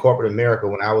person in corporate America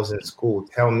when I was in school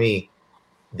tell me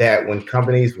that when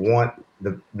companies want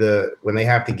when they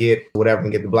have to get whatever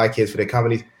and get the Black kids for their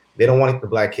companies, they don't want the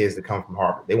Black kids to come from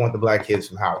Harvard. They want the Black kids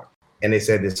from Howard. And they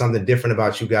said there's something different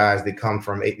about you guys that come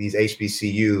from these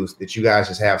HBCUs, that you guys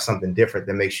just have something different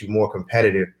that makes you more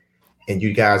competitive. And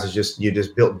you guys you're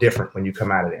just built different when you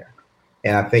come out of there.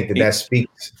 And I think that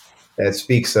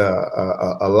speaks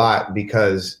a lot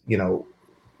because, and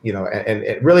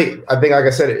it really, I think, like I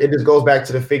said, it just goes back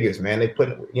to the figures, man. They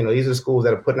put, these are schools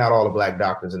that are putting out all the Black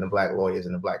doctors and the Black lawyers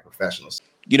and the Black professionals.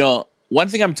 One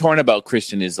thing I'm torn about,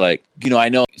 Christian, is I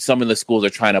know some of the schools are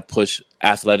trying to push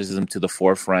athleticism to the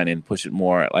forefront and push it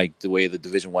more like the way the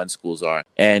Division I schools are.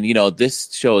 And,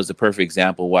 this show is a perfect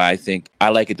example why I think I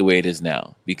like it the way it is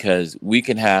now, because we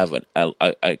can have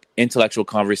an intellectual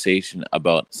conversation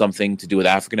about something to do with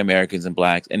African Americans and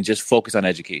Blacks and just focus on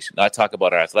education. Not talk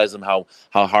about our athleticism, how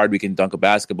hard we can dunk a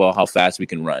basketball, how fast we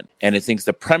can run. And I think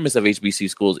the premise of HBC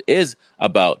schools is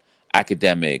about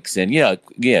academics and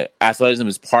athleticism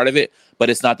is part of it, but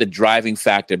it's not the driving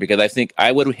factor, because I think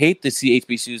I would hate to see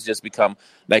HBCUs just become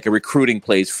like a recruiting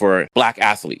place for Black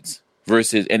athletes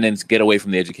and then get away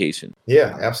from the education.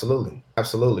 Yeah, absolutely,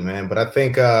 man. But I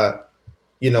think that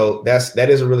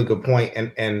is a really good point,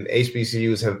 and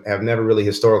HBCUs have never really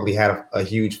historically had a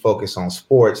huge focus on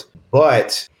sports.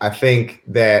 But I think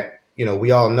that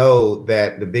we all know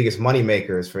that the biggest money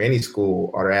makers for any school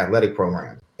are their athletic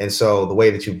programs. And so the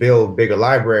way that you build bigger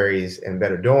libraries and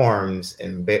better dorms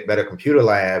and better computer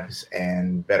labs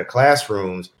and better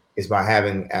classrooms is by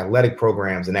having athletic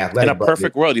programs and athletic. In a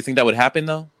perfect world, do you think that would happen,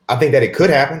 though? I think that it could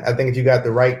happen. I think if you got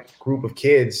the right group of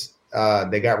kids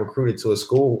they got recruited to a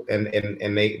school and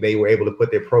they were able to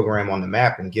put their program on the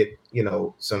map and get,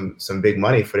 some big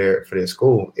money for their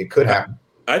school, it could happen.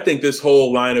 I think this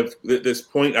whole line of this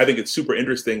point, I think it's super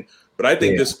interesting, but I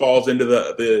think this falls into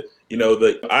the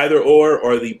either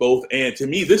or the both and. To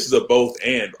me, this is a both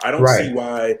and. I don't see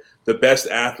why the best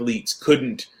athletes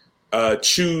couldn't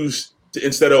choose to,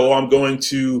 instead of, I'm going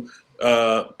to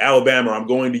Alabama, I'm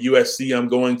going to USC, I'm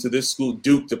going to this school,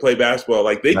 Duke, to play basketball.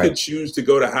 Like, they could choose to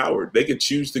go to Howard. They could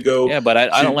choose to go. Yeah, but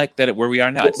I don't like that where we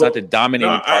are now. It's not the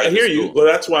dominating part. I hear you. Well,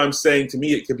 that's why I'm saying, to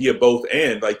me, it could be a both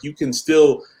and. Like, you can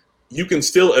still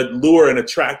allure and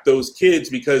attract those kids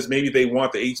because maybe they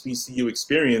want the HBCU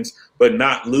experience, but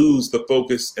not lose the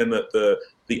focus and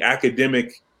the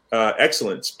academic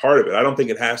excellence part of it. I don't think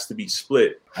it has to be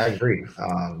split. I agree.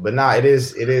 But no, it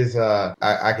is.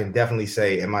 I can definitely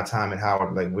say in my time at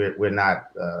Howard, like we're not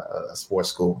a sports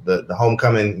school. The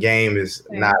homecoming game is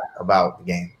not about the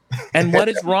game. And what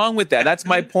is wrong with that? That's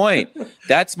my point.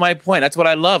 That's what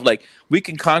I love. Like, we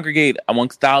can congregate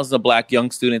amongst thousands of Black young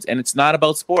students, and it's not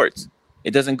about sports.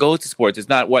 It doesn't go to sports. It's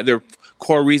not what their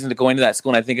core reason to go into that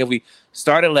school. And I think if we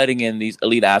started letting in these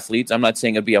elite athletes, I'm not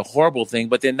saying it'd be a horrible thing,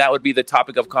 but then that would be the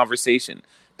topic of conversation.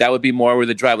 That would be more with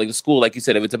the drive. Like the school, like you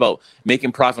said, if it's about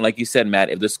making profit, like you said, Matt,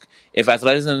 if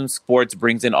athleticism and sports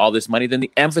brings in all this money, then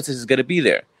the emphasis is going to be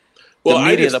there. Well, the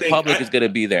media, the public is going to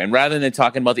be there. And rather than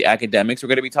talking about the academics, we're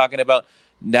going to be talking about,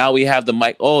 now we have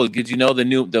did you know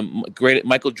the great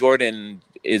Michael Jordan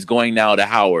is going now to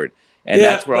Howard? And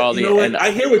that's where all the... I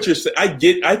hear what you're saying.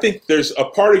 I think there's a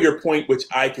part of your point which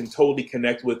I can totally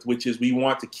connect with, which is we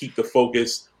want to keep the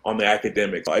focus on the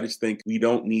academics. I just think we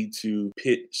don't need to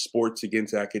pit sports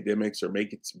against academics or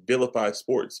make it vilify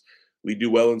sports. We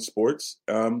do well in sports.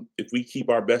 If we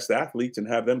keep our best athletes and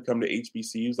have them come to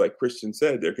HBCUs, like Christian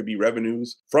said, there could be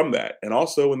revenues from that. And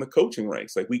also in the coaching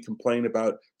ranks, like we complain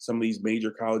about some of these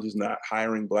major colleges not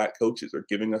hiring Black coaches or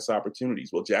giving us opportunities.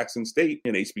 Well, Jackson State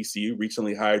and HBCU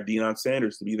recently hired Deion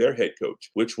Sanders to be their head coach,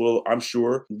 which will, I'm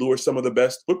sure, lure some of the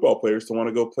best football players to want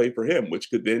to go play for him, which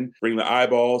could then bring the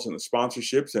eyeballs and the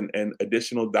sponsorships and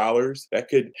additional dollars that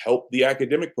could help the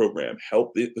academic program,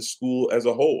 help the school as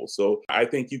a whole. So I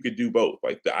think you could do both.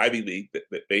 Like the Ivy League,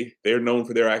 they're known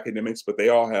for their academics, but they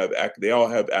all have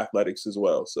athletics as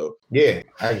well. So yeah,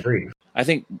 I agree. I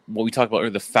think what we talked about earlier,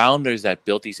 the founders that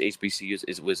built these HBCUs,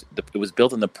 it was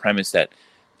built on the premise that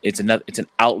it's an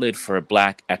outlet for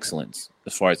Black excellence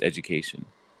as far as education.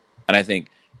 And I think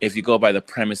if you go by the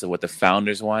premise of what the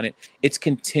founders wanted, it's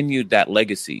continued that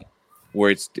legacy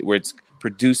where it's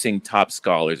producing top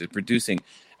scholars. It's producing.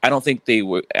 I don't think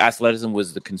athleticism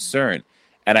was the concern.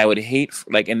 And I would hate,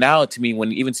 and now to me,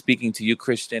 when even speaking to you,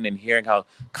 Christian, and hearing how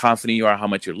confident you are, how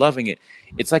much you're loving it,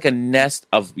 it's like a nest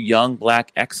of young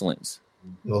Black excellence.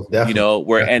 Most definitely.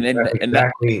 That's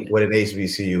exactly what an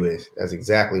HBCU is. That's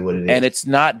exactly what it is. And it's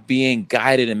not being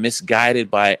guided and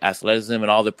misguided by athleticism and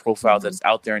all the profiles that's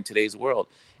out there in today's world.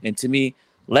 And to me,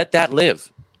 let that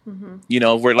live.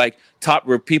 Mm-hmm.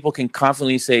 Where people can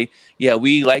confidently say, yeah,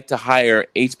 we like to hire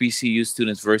HBCU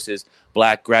students versus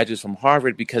Black graduates from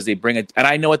Harvard because they bring and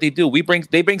I know what they do.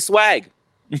 They bring swag.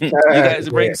 You guys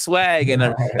bring swag and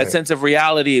a sense of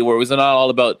reality where it was not all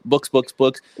about books. You're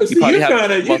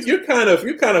kind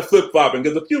of flip flopping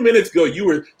because a few minutes ago you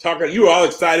were all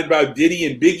excited about Diddy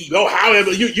and Biggie. Oh,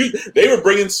 however, they were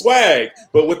bringing swag,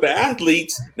 but with the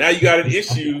athletes now you got an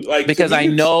issue. Because I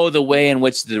know the way in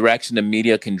which the direction the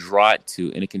media can draw it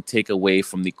to, and it can take away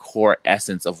from the core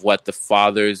essence of what the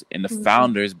fathers and the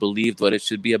founders believed what it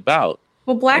should be about.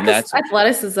 Well, Black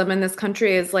athleticism in this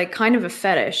country is like kind of a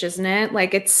fetish, isn't it?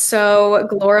 Like it's so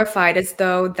glorified as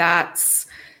though that's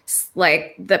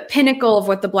like the pinnacle of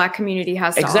what the Black community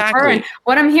has to offer. And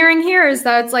what I'm hearing here is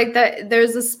that it's like that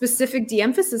there's a specific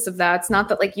de-emphasis of that. It's not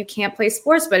that like you can't play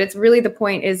sports, but it's really the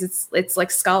point is it's like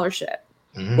scholarship.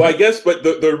 Mm-hmm. Well, I guess, but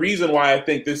the reason why I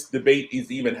think this debate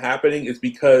is even happening is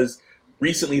because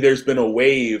recently there's been a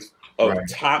wave of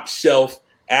top shelf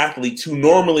athletes who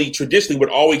traditionally would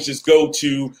always just go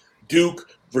to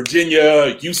Duke,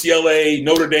 Virginia, UCLA,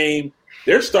 Notre Dame.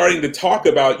 They're starting to talk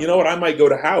about, you know what, I might go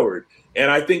to Howard. And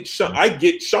I think Sean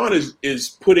is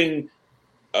putting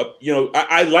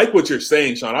I like what you're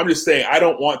saying, Sean. I'm just saying I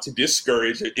don't want to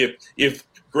discourage it. If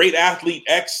great athlete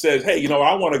X says, hey,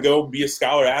 I want to go be a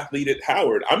scholar athlete at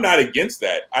Howard, I'm not against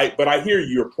that. But I hear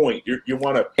your point. You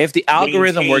want to. If the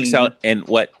algorithm works out and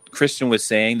what Christian was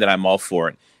saying, then I'm all for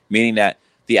it. Meaning that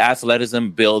the athleticism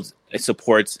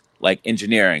supports like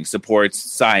engineering, supports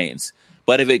science.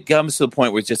 But if it comes to the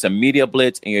point where it's just a media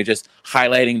blitz and you're just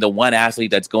highlighting the one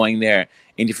athlete that's going there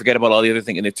and you forget about all the other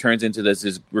things and it turns into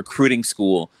this recruiting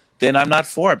school then I'm not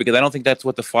for it, because I don't think that's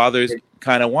what the fathers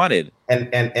kind of wanted.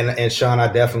 And Sean,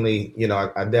 I definitely,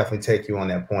 I definitely take you on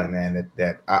that point, man.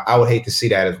 That I would hate to see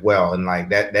that as well. And like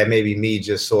that may be me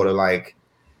just sort of like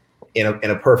in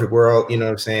a perfect world, you know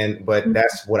what I'm saying? But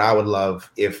that's what I would love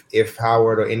if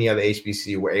Howard or any other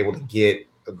HBCU were able to get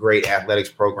a great athletics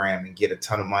program and get a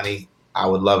ton of money. I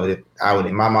would love it.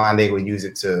 In my mind, they would use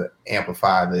it to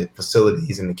amplify the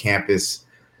facilities and the campus,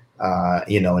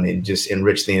 and it just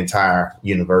enrich the entire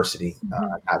university,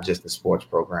 not just the sports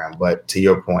program. But to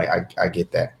your point, I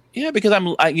get that. Yeah, because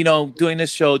I'm doing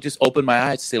this show just opened my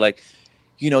eyes to say, like,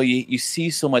 you see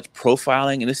so much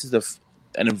profiling, and this is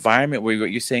an environment where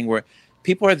you're saying where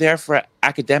people are there for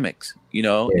academics,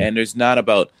 and there's not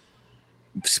about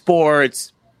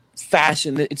sports,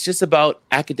 fashion. It's just about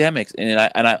academics, and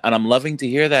I'm loving to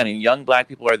hear that. And young Black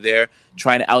people are there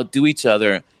trying to outdo each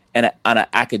other on an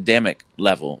academic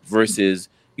level versus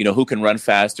who can run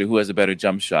faster, who has a better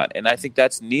jump shot. And I think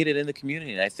that's needed in the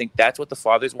community, and I think that's what the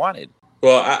fathers wanted.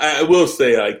 Well, I will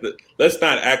say, like, let's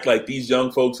not act like these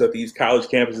young folks at these college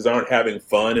campuses aren't having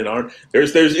fun and aren't.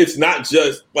 It's not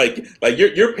just like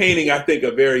you're painting. I think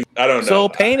a very, I don't know. So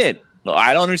paint it.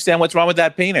 I don't understand what's wrong with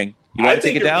that painting. You want to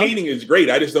take it down? Painting is great.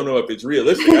 I just don't know if it's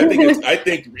realistic. I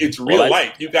think it's real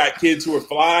life. You got kids who are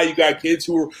fly. You got kids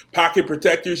who are pocket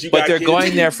protectors. But they're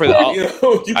going there for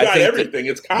the. You got everything.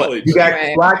 It's college. You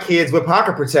got fly kids with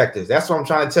pocket protectors. That's what I'm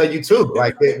trying to tell you too.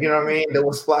 Like, you know what I mean? There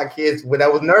was fly kids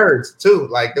that was nerds too.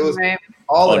 Like there was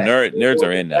all of that. Nerds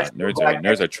are in now.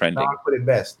 Nerds are trending. Sean put it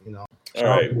best. All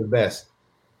right. Put it best.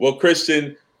 Well,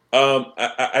 Christian,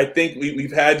 I think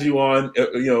we've had you on.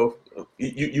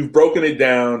 You've broken it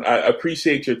down. I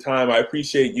appreciate your time. I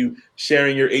appreciate you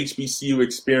sharing your HBCU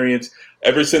experience.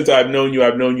 Ever since I've known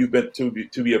you've been to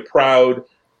be a proud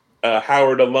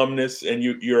Howard alumnus, and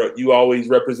you always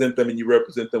represent them, and you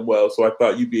represent them well. So I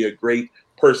thought you'd be a great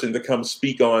person to come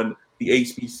speak on the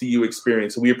HBCU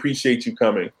experience. So we appreciate you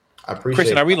coming. I appreciate.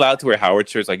 Christian, are we allowed to wear Howard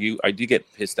shirts? Like I do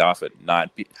get pissed off at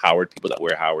not Howard people that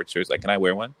wear Howard shirts. Like, can I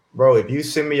wear one? Bro, if you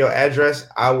send me your address,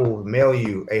 I will mail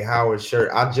you a Howard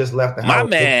shirt. I just left the Howard.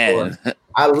 My man. Store.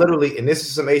 I literally, and this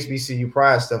is some HBCU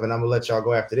pride stuff, and I'm gonna let y'all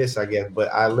go after this, I guess.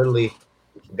 But I literally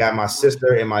got my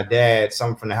sister and my dad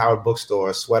something from the Howard bookstore,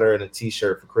 a sweater and a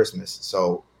T-shirt for Christmas.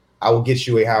 So I will get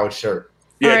you a Howard shirt.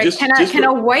 Yeah, all right. Can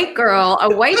a white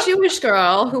Jewish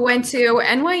girl who went to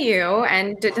NYU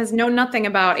and does know nothing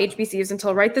about HBCUs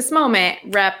until right this moment,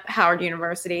 rep Howard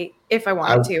University if I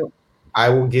wanted to? I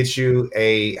will get you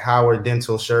a Howard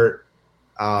Dental shirt.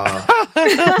 How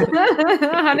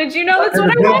did you know that's what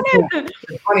I wanted?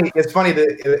 It's funny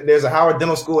that there's a Howard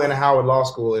Dental School and a Howard Law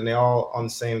School, and they're all on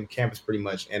the same campus pretty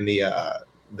much. And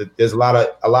there's a lot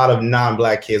of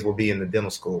non-Black kids will be in the dental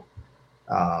school.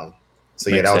 So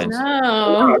yeah, that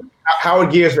was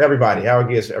Howard gears for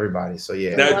everybody. So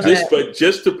yeah. Now,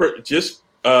 just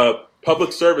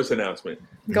public service announcement.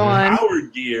 Go on.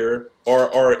 Howard gear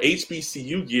or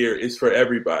HBCU gear is for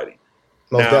everybody.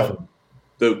 Most definitely.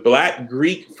 The Black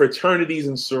Greek fraternities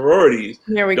and sororities.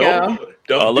 Here we go.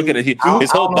 Look at it. His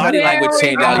whole body language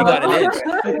changed out. He got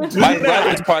an inch. My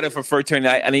brother's part of a fraternity,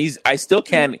 and he still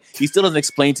doesn't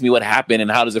explain to me what happened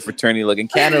and how does a fraternity look. In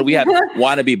Canada, we have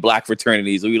wannabe Black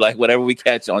fraternities. We like whatever we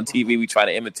catch on TV, we try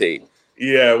to imitate.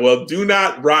 Yeah, well, do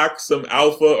not rock some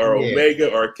Alpha or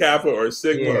Omega or Kappa or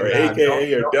Sigma or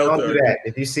AKA or Delta. Don't do that.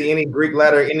 If you see any Greek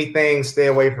letter, anything, stay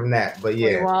away from that. But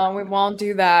yeah, we won't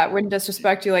do that. Wouldn't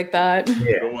disrespect you like that.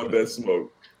 Yeah, don't want that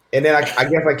smoke. And then I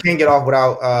guess I can't get off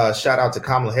without shout out to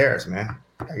Kamala Harris, man.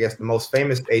 I guess the most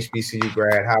famous HBCU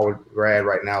grad, Howard grad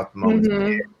right now at the moment.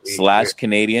 Mm-hmm. /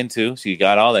 Canadian too. She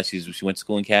got all that. She went to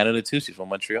school in Canada too. She's from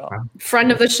Montreal.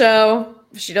 Friend of the show.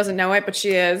 She doesn't know it, but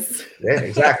she is. Yeah,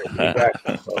 exactly.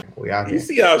 So we out here. You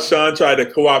see how Sean tried to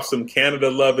co-opt some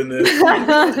Canada love in this?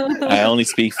 I only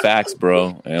speak facts,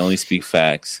 bro. I only speak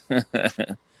facts.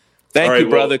 Thank you,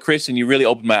 brother. Christian, you really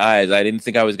opened my eyes. I didn't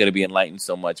think I was going to be enlightened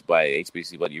so much by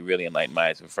HBC, but you really enlightened my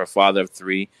eyes. For a father of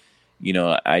 3,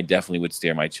 I definitely would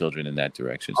steer my children in that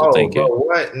direction. So thank you.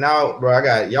 What? Now, bro, I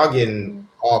got y'all getting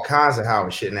all kinds of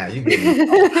Howard shit now. You getting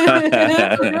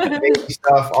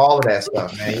stuff, all of that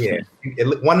stuff, man. Yeah.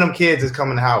 One of them kids is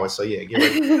coming to Howard, so yeah, get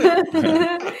ready.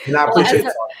 And I appreciate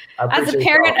as a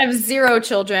parent of 0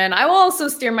 children, I will also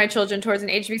steer my children towards an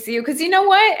HBCU because you know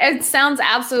what? It sounds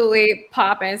absolutely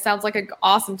popping. It sounds like an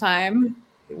awesome time.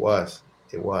 It was.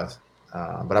 But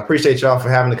I appreciate y'all for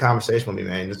having the conversation with me,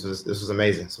 man. This was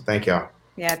amazing. So thank y'all.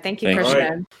 Yeah, thank you,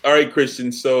 Christian. All right,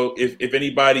 Christian. So if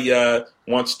anybody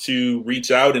wants to reach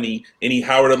out, any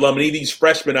Howard alum, any of these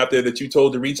freshmen out there that you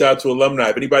told to reach out to alumni,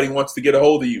 if anybody wants to get a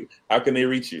hold of you, how can they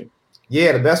reach you?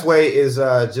 Yeah, the best way is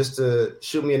just to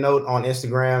shoot me a note on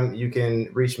Instagram. You can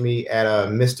reach me at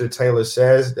Mr. Taylor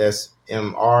Says. That's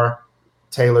Mr.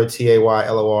 Taylor,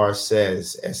 Taylor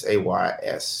Says,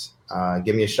 Says.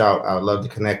 Give me a shout. I would love to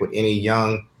connect with any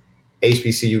young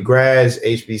HBCU grads,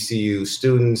 HBCU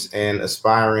students, and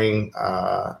aspiring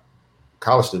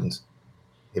college students.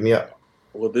 Hit me up.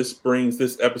 Well, this brings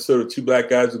this episode of Two Black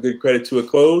Guys with Good Credit to a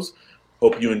close.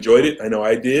 Hope you enjoyed it. I know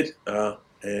I did.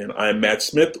 And I'm Matt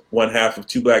Smith, one half of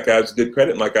Two Black Guys with Good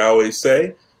Credit. And like I always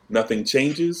say, nothing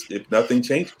changes if nothing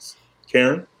changes.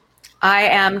 Karen? I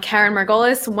am Karen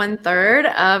Margolis,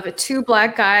 1/3 of Two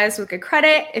Black Guys with Good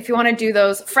Credit. If you want to do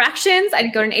those fractions,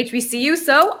 I'd go to an HBCU,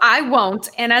 so I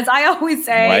won't. And as I always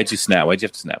say... Why'd you snap? Why'd you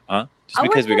have to snap, huh? Just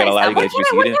because we got a lot of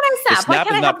HBCU. The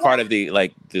snap is not part of the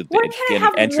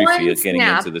entry fee of getting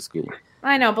into the school.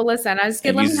 I know, but listen, I just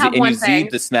let me have one thing. And you Z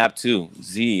the snap too.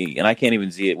 Z, and I can't even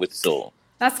Z it with soul.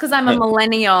 That's because I'm a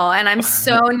millennial and I'm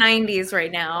so 90s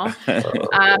right now.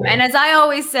 And as I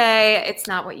always say, it's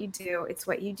not what you do, it's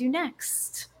what you do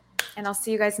next. And I'll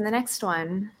see you guys in the next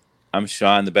one. I'm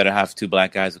Sean, the better half of Two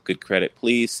Black Guys with Good Credit.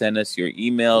 Please send us your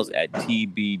emails at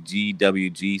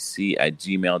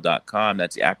tbgwgc@gmail.com.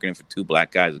 That's the acronym for Two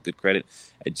Black Guys with Good Credit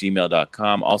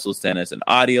 @gmail.com. Also send us an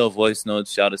audio, voice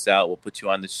notes, shout us out. We'll put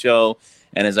you on the show.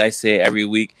 And as I say every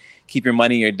week, keep your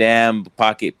money in your damn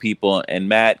pocket, people. And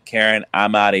Matt, Karen,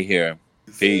 I'm out of here.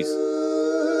 Peace.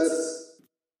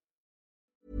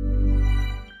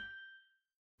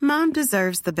 Mom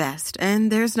deserves the best,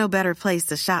 and there's no better place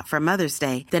to shop for Mother's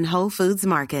Day than Whole Foods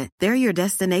Market. They're your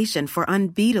destination for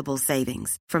unbeatable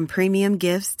savings, from premium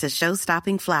gifts to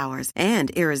show-stopping flowers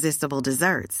and irresistible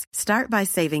desserts. Start by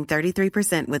saving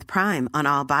 33% with Prime on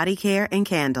all body care and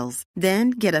candles.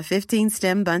 Then get a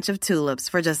 15-stem bunch of tulips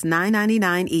for just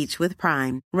 $9.99 each with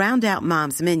Prime. Round out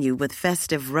Mom's menu with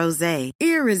festive rosé,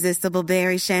 irresistible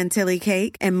berry chantilly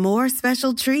cake, and more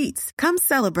special treats. Come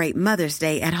celebrate Mother's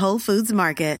Day at Whole Foods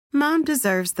Market. Mom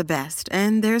deserves the best,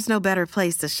 and there's no better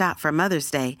place to shop for Mother's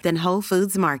Day than Whole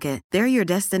Foods Market. They're your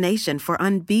destination for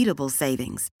unbeatable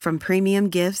savings, from premium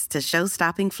gifts to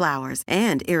show-stopping flowers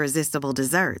and irresistible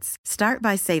desserts. Start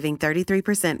by saving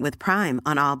 33% with Prime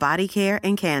on all body care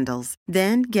and candles.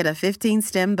 Then get a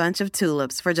 15-stem bunch of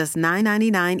tulips for just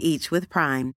 $9.99 each with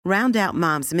Prime. Round out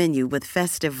Mom's menu with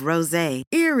festive rosé,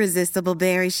 irresistible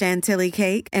berry chantilly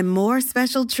cake, and more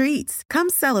special treats. Come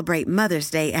celebrate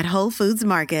Mother's Day at Whole Foods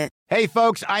Market. Hey,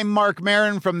 folks, I'm Mark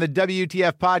Maron from the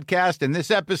WTF Podcast, and this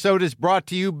episode is brought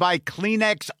to you by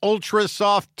Kleenex Ultra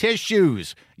Soft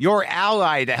Tissues, your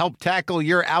ally to help tackle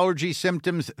your allergy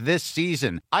symptoms this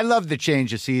season. I love the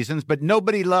change of seasons, but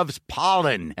nobody loves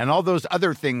pollen and all those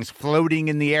other things floating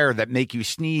in the air that make you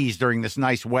sneeze during this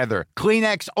nice weather.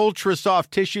 Kleenex Ultra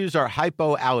Soft Tissues are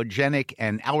hypoallergenic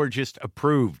and allergist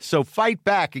approved, so fight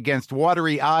back against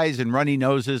watery eyes and runny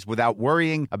noses without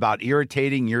worrying about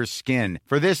irritating your skin.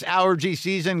 For this allergy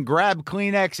season, grab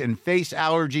Kleenex and face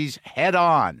allergies head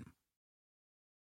on.